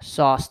back.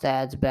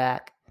 Sawstad's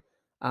back.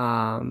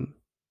 Bauer's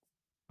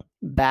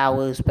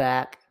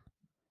back.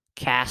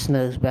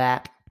 Kastner's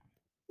back.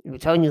 We're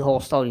telling you the whole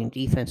starting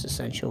defense,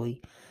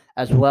 essentially,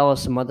 as well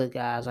as some other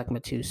guys like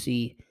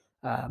Matusai.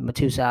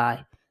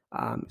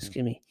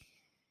 Excuse me.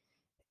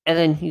 And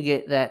then you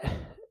get that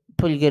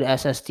pretty good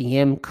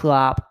SSDM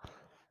crop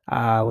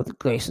with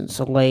Grayson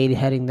Salade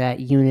heading that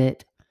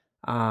unit.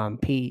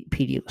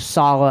 P.D.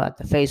 Sala at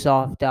the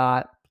faceoff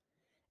dot.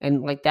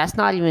 And, that's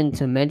not even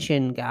to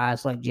mention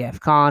guys like Jeff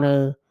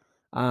Connor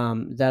that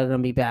are going to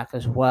be back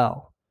as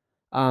well.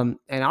 And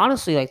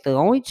honestly, the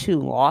only two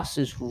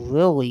losses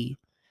really,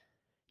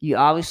 you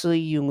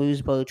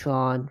lose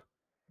Bertrand,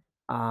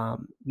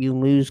 you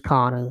lose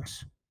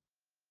Connors.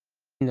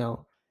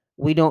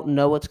 We don't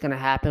know what's going to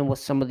happen with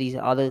some of these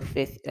other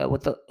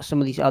some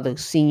of these other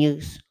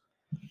seniors.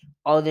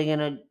 Are they going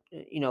to,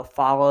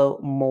 follow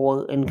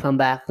Moore and come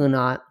back or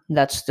not?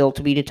 That's still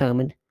to be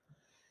determined.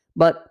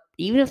 But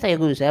even if they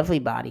lose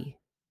everybody,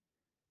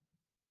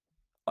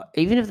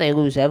 even if they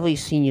lose every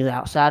senior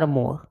outside of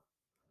Moore,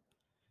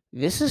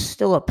 this is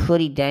still a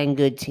pretty dang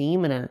good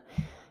team, and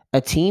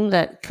a team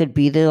that could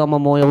be there on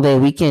Memorial Day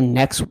weekend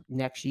next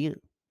year.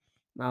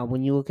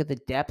 When you look at the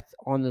depth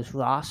on this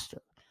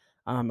roster,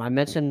 I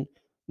mentioned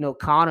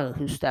Connor,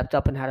 who stepped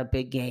up and had a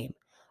big game.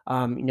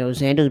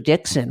 Xander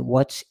Dixon,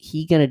 what's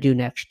he going to do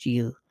next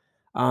year?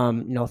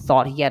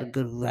 Thought he had a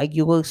good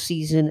regular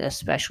season,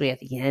 especially at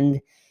the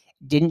end.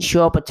 Didn't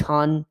show up a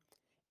ton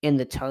in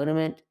the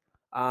tournament,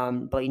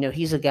 but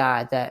he's a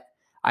guy that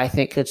I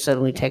think could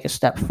certainly take a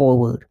step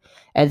forward.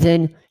 And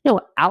then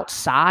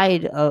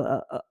outside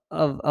of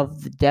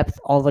the depth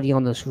already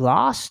on this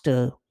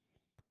roster,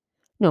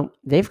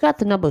 they've got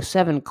the number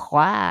 7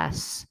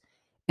 class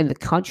in the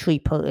country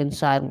per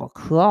Inside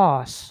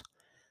Lacrosse.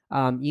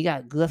 You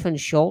got Griffin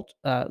Schutz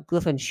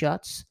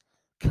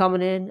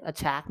coming in,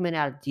 attackman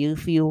out of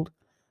Deerfield.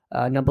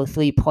 number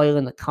 3 player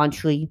in the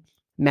country.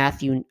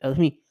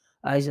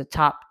 He's a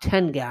top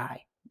 10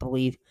 guy, I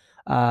believe.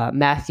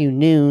 Matthew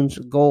Nunes,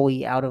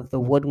 goalie out of the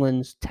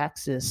Woodlands,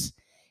 Texas,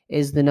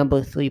 is the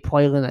number 3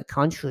 player in the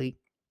country.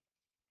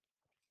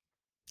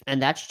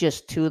 And that's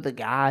just 2 of the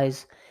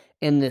guys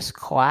in this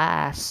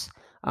class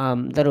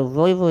that are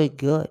really, really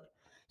good.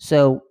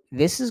 So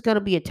this is going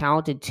to be a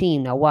talented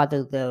team. Now,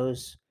 whether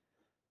those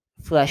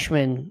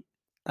freshmen,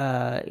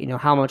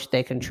 how much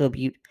they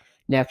contribute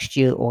next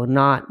year or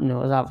not, is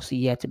obviously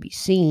yet to be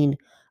seen.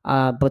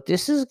 But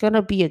this is going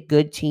to be a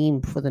good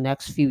team for the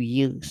next few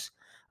years.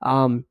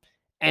 And,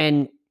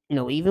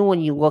 even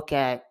when you look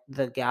at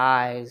the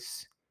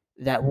guys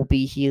that will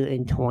be here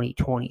in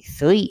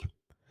 2023,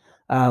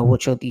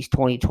 which are these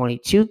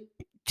 2022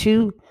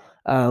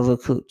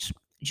 recruits,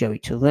 Jerry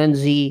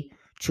Terenzi,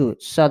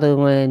 Truett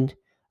Sutherland,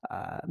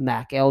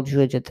 Mac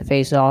Eldridge at the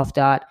faceoff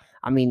dot.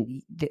 I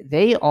mean,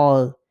 they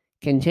are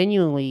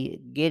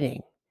continually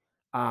getting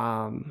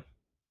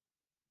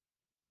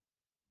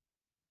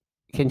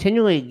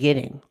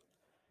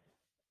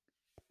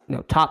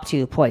top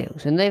tier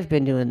players, and they've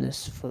been doing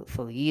this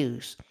for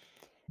years,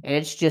 and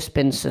it's just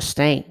been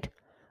sustained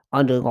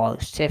under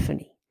Lars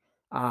Tiffany.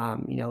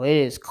 It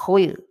is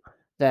clear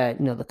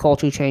that the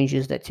culture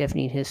changes that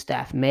Tiffany and his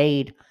staff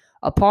made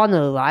upon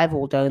their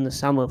arrival during the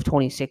summer of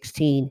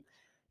 2016,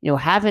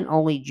 haven't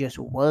only just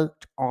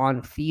worked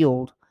on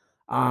field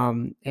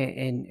and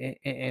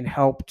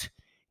helped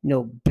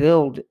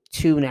build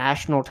 2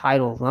 national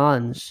title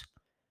runs,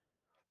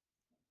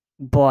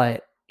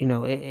 but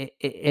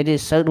it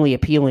is certainly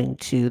appealing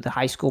to the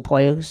high school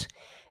players,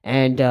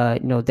 and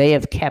they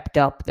have kept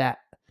up that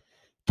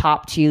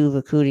top tier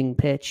recruiting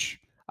pitch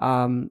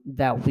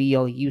that we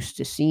are used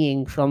to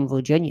seeing from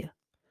Virginia.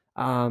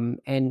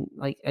 And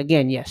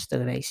again, yes,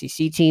 they're an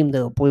ACC team.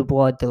 They're a blue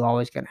blood. They're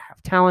always going to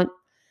have talent.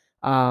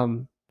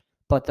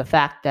 But the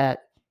fact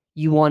that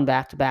you won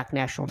back-to-back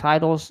national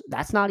titles,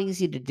 that's not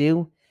easy to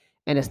do.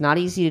 And it's not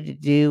easy to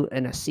do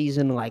in a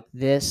season like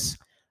this,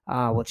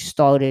 which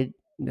started,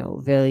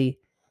 very,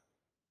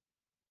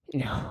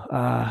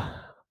 what's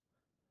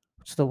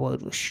the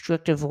word,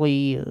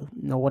 restrictively, or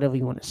whatever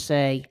you want to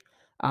say.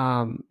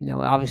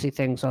 Obviously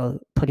things are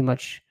pretty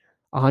much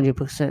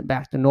 100%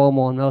 back to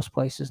normal in most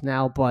places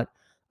now, but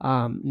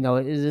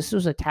this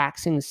was a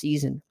taxing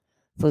season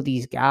for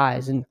these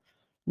guys, and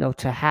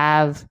to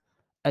have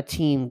a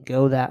team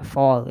go that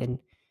far, and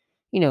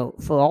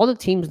for all the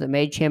teams that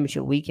made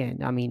championship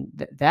weekend, I mean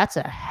that's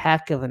a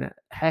heck of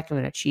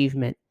an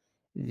achievement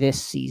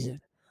this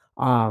season.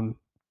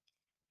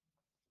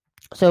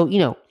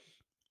 So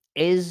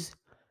is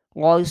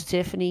Lars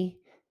Tiffany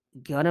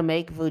gonna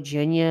make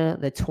Virginia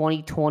the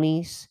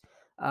 2020s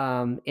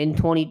in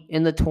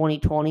the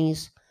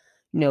 2020s,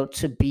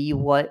 to be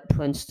what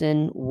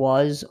Princeton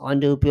was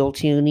under Bill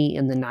Tierney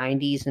in the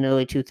 90s and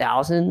early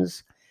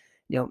 2000s?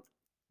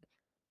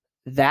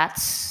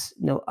 That's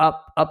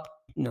up.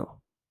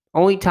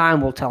 Only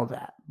time will tell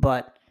that.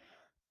 But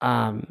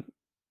 5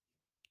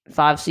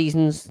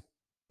 seasons,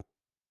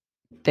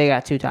 they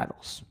got 2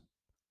 titles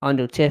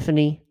under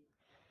Tiffany.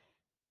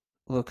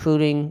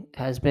 Recruiting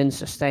has been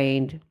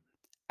sustained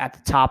at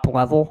the top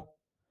level.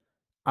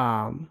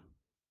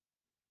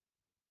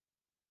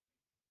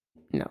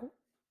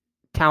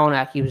 Talent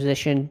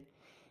acquisition.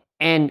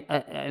 And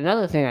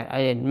another thing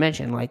I didn't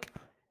mention,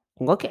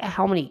 look at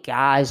how many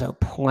guys are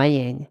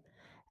playing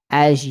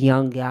as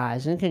young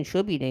guys and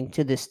contributing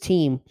to this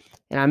team.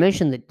 And I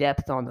mentioned the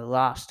depth on the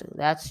roster.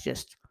 That's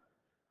just,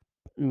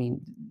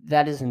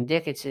 that is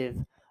indicative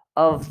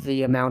of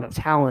the amount of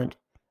talent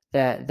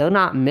that they're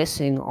not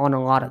missing on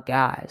a lot of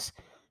guys.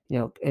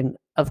 And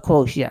of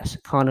course, yes,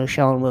 Connor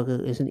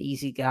Schellenberger is an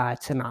easy guy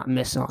to not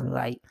miss on,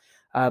 right?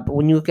 But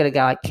when you look at a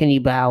guy like Kenny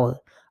Bauer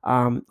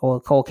or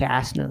Cole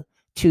Kastner,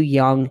 2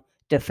 young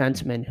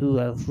defensemen who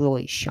have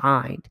really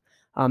shined,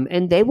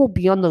 and they will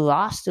be on the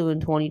roster in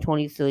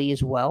 2023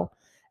 as well,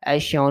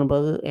 as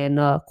Schellenberger and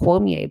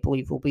Cormier, I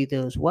believe, will be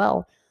there as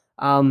well.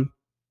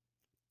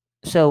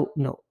 So,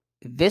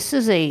 this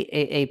is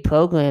a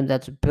program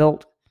that's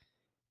built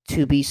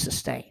to be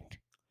sustained.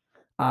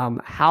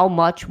 How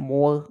many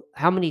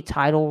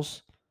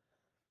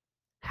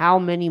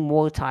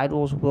more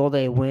titles will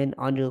they win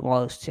under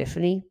Lars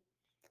Tiffany?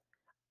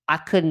 I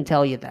couldn't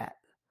tell you that.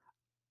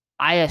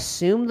 I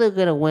assume they're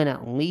going to win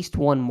at least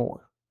one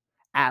more.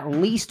 At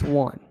least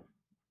one.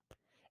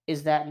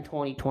 Is that in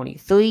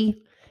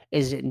 2023?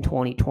 Is it in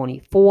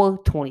 2024,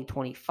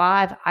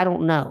 2025? I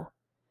don't know.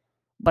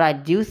 But I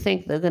do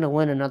think they're going to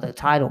win another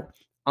title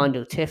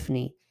under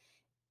Tiffany.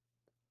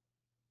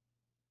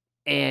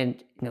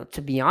 And,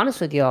 to be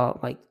honest with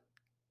y'all,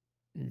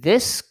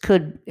 this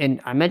could, and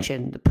I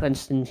mentioned the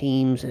Princeton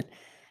teams, and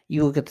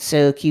you look at the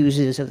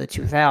Syracuses of the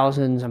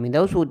 2000s.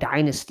 Those were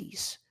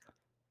dynasties.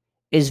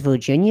 Is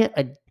Virginia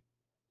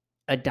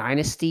a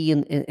dynasty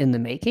in the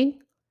making?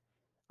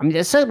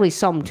 There's certainly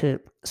something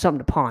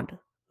to ponder,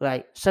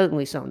 right?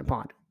 Certainly something to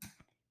ponder.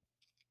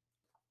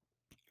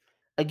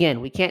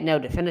 Again, we can't know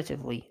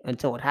definitively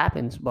until it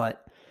happens,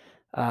 but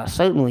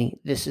certainly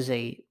this is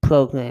a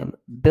program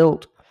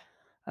built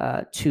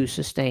to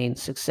sustain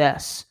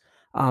success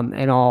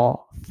in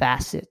all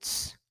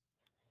facets.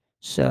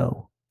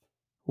 So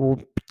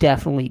will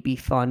definitely be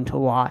fun to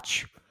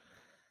watch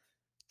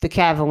the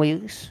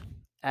Cavaliers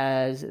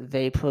as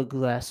they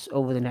progress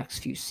over the next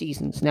few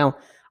seasons. Now,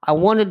 I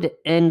wanted to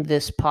end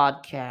this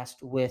podcast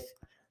with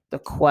the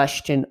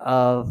question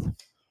of,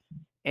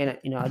 and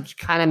I just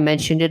kind of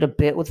mentioned it a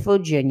bit with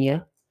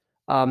Virginia,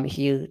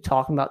 here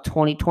talking about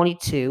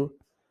 2022,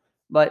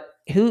 but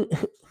who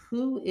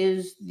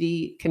is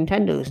the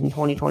contenders in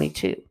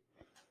 2022?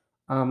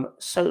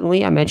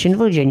 Certainly, I mentioned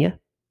Virginia,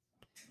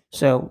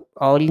 so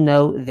I already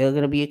know they're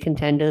going to be a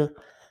contender.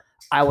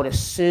 I would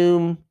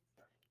assume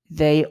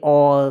they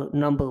are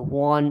number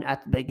one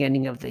at the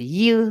beginning of the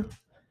year.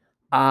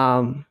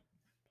 I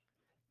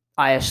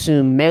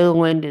assume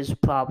Maryland is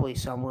probably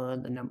somewhere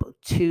in the number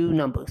 2,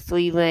 number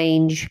 3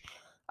 range.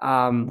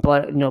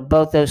 But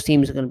both those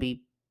teams are going to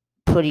be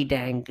pretty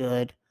dang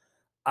good.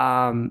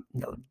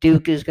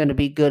 Duke is going to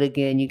be good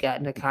again. You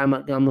got Nakai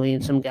Montgomery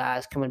and some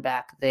guys coming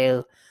back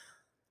there.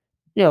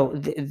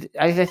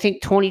 I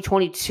think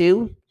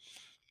 2022.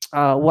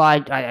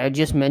 I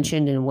just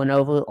mentioned and went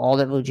over all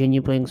that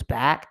Virginia brings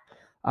back.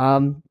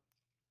 And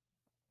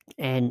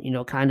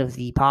kind of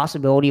the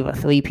possibility of a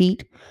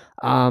three-peat.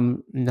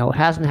 It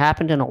hasn't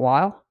happened in a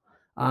while.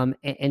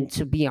 And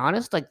to be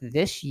honest, like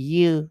this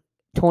year,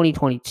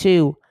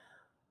 2022,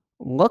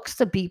 looks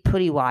to be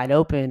pretty wide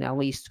open, at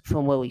least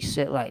from where we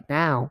sit right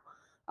now.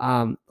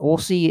 We'll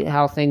see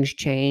how things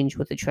change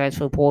with the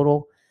transfer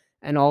portal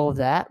and all of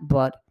that,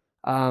 but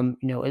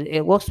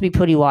it looks to be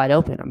pretty wide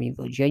open. I mean,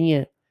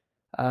 Virginia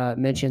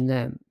mentioned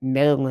them,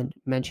 Maryland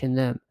mentioned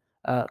them,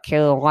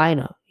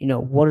 Carolina.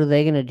 What are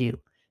they going to do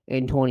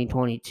in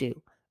 2022?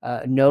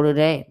 Notre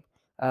Dame,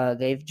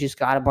 they've just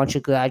got a bunch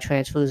of grad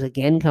transfers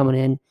again coming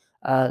in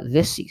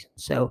this season.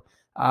 So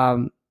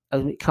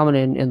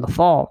coming in the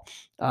fall.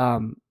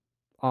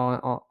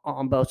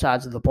 On both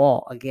sides of the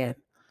ball again.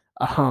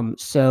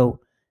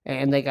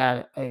 And they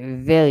got a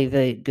very,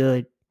 very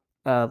good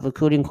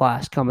recruiting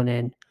class coming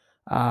in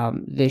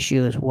this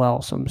year as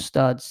well, some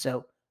studs.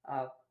 So,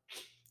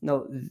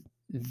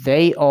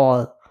 they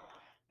are,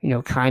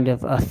 kind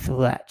of a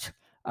threat.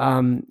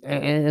 And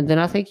then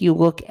I think you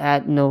look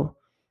at,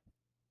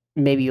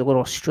 maybe a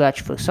little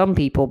stretch for some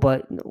people,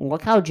 but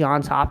look how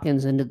Johns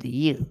Hopkins ended the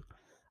year.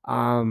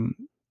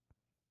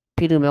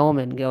 Peter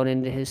Milliman going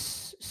into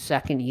his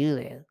second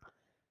year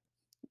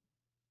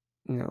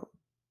there.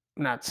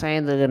 Not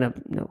saying they're gonna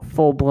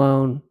full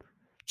blown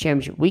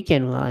championship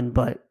weekend run,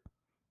 but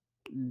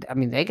I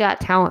mean they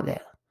got talent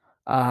there.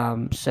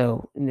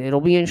 So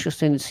it'll be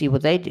interesting to see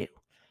what they do.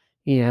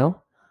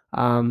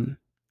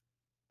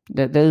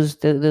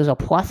 There's a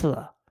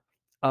plethora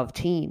of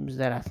teams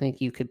that I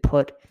think you could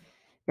put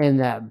in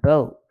that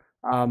boat.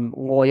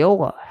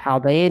 Loyola, how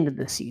they ended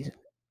the season,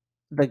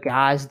 the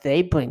guys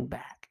they bring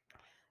back.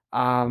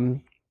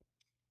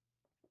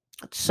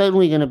 It's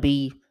certainly going to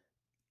be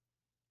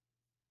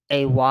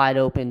a wide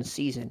open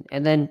season.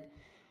 And then,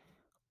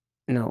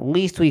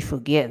 least we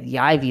forget the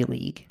Ivy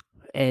League.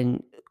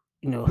 And,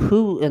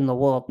 who in the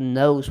world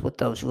knows what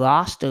those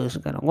rosters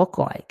are going to look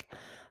like.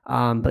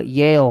 But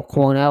Yale,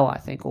 Cornell, I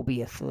think, will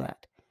be a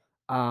threat,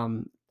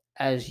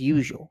 as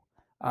usual.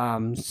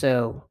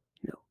 So,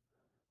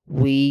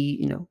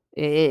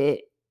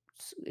 it's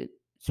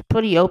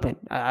pretty open.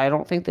 I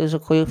don't think there's a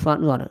clear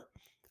front runner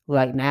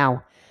right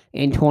now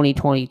in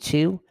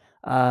 2022.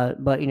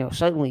 But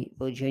certainly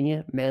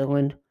Virginia,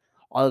 Maryland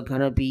are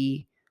gonna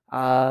be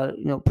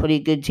pretty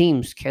good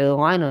teams.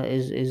 Carolina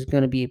is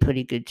gonna be a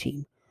pretty good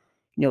team.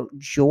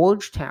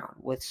 Georgetown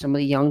with some of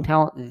the young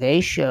talent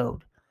they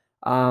showed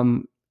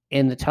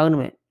in the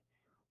tournament.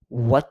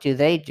 What do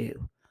they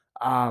do?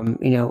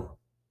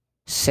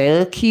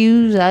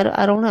 Syracuse.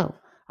 I don't know.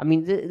 I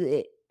mean,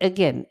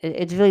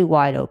 it's very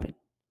wide open.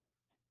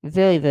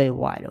 Very, very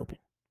wide open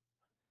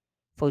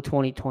for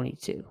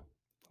 2022.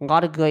 A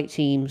lot of great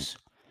teams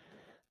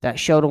that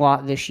showed a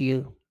lot this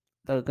year.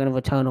 They're going to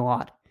return a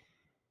lot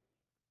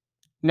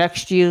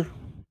next year.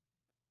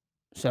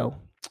 So,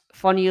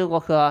 fun year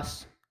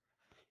lacrosse.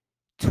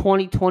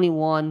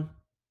 2021,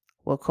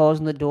 we're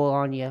closing the door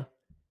on you.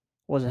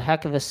 Was a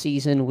heck of a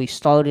season. We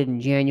started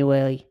in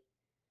January,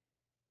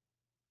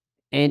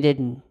 ended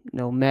in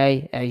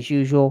May as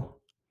usual.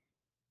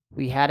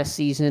 We had a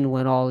season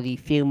when all the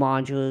field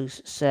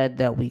modulars said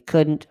that we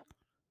couldn't,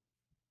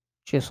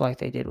 just like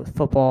they did with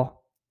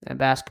football and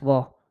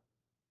basketball.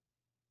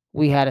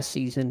 We had a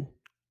season.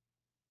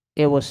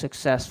 It was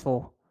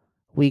successful.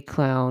 We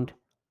crowned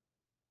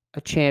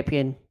a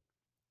champion,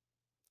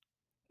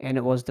 and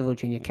it was the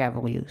Virginia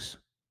Cavaliers.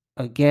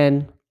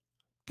 Again,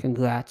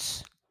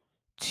 congrats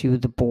to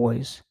the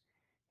boys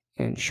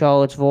in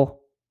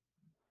Charlottesville.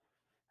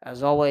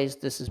 As always,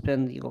 this has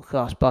been the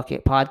Lacrosse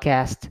Bucket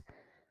Podcast.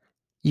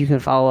 You can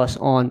follow us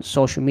on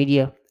social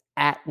media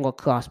at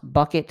Lacrosse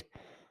Bucket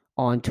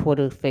on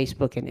Twitter,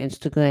 Facebook, and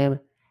Instagram.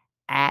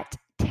 At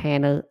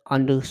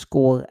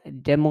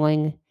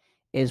Tanner_Demling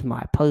is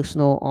my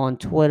personal on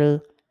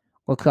Twitter.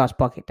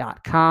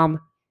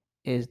 LacrosseBucket.com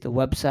is the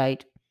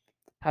website.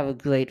 Have a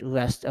great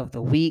rest of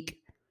the week.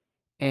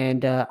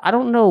 And I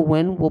don't know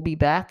when we'll be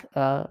back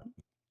on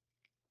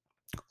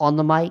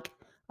the mic.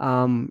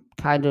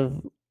 Kind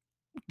of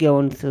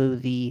going through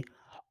the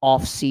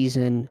off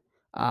season.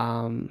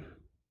 Um,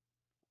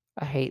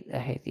 I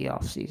hate the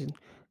off season.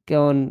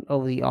 Going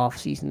over the off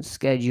season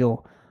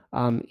schedule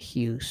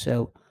here.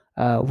 So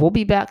we'll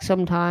be back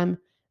sometime.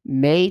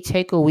 May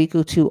take a week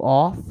or two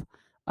off,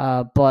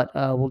 but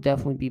we'll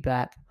definitely be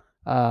back.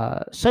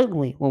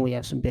 Certainly when we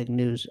have some big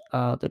news.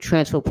 The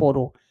transfer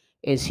portal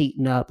is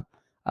heating up.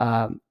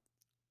 Um,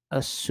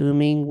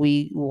 Assuming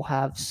we will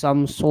have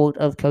some sort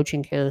of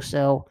coaching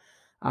carousel.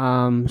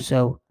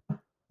 So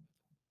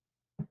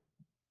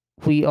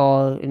we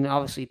are, and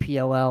obviously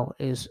PLL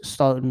is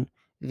starting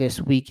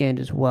this weekend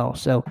as well.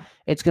 So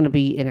it's going to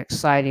be an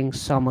exciting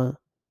summer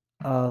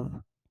of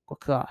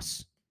lacrosse.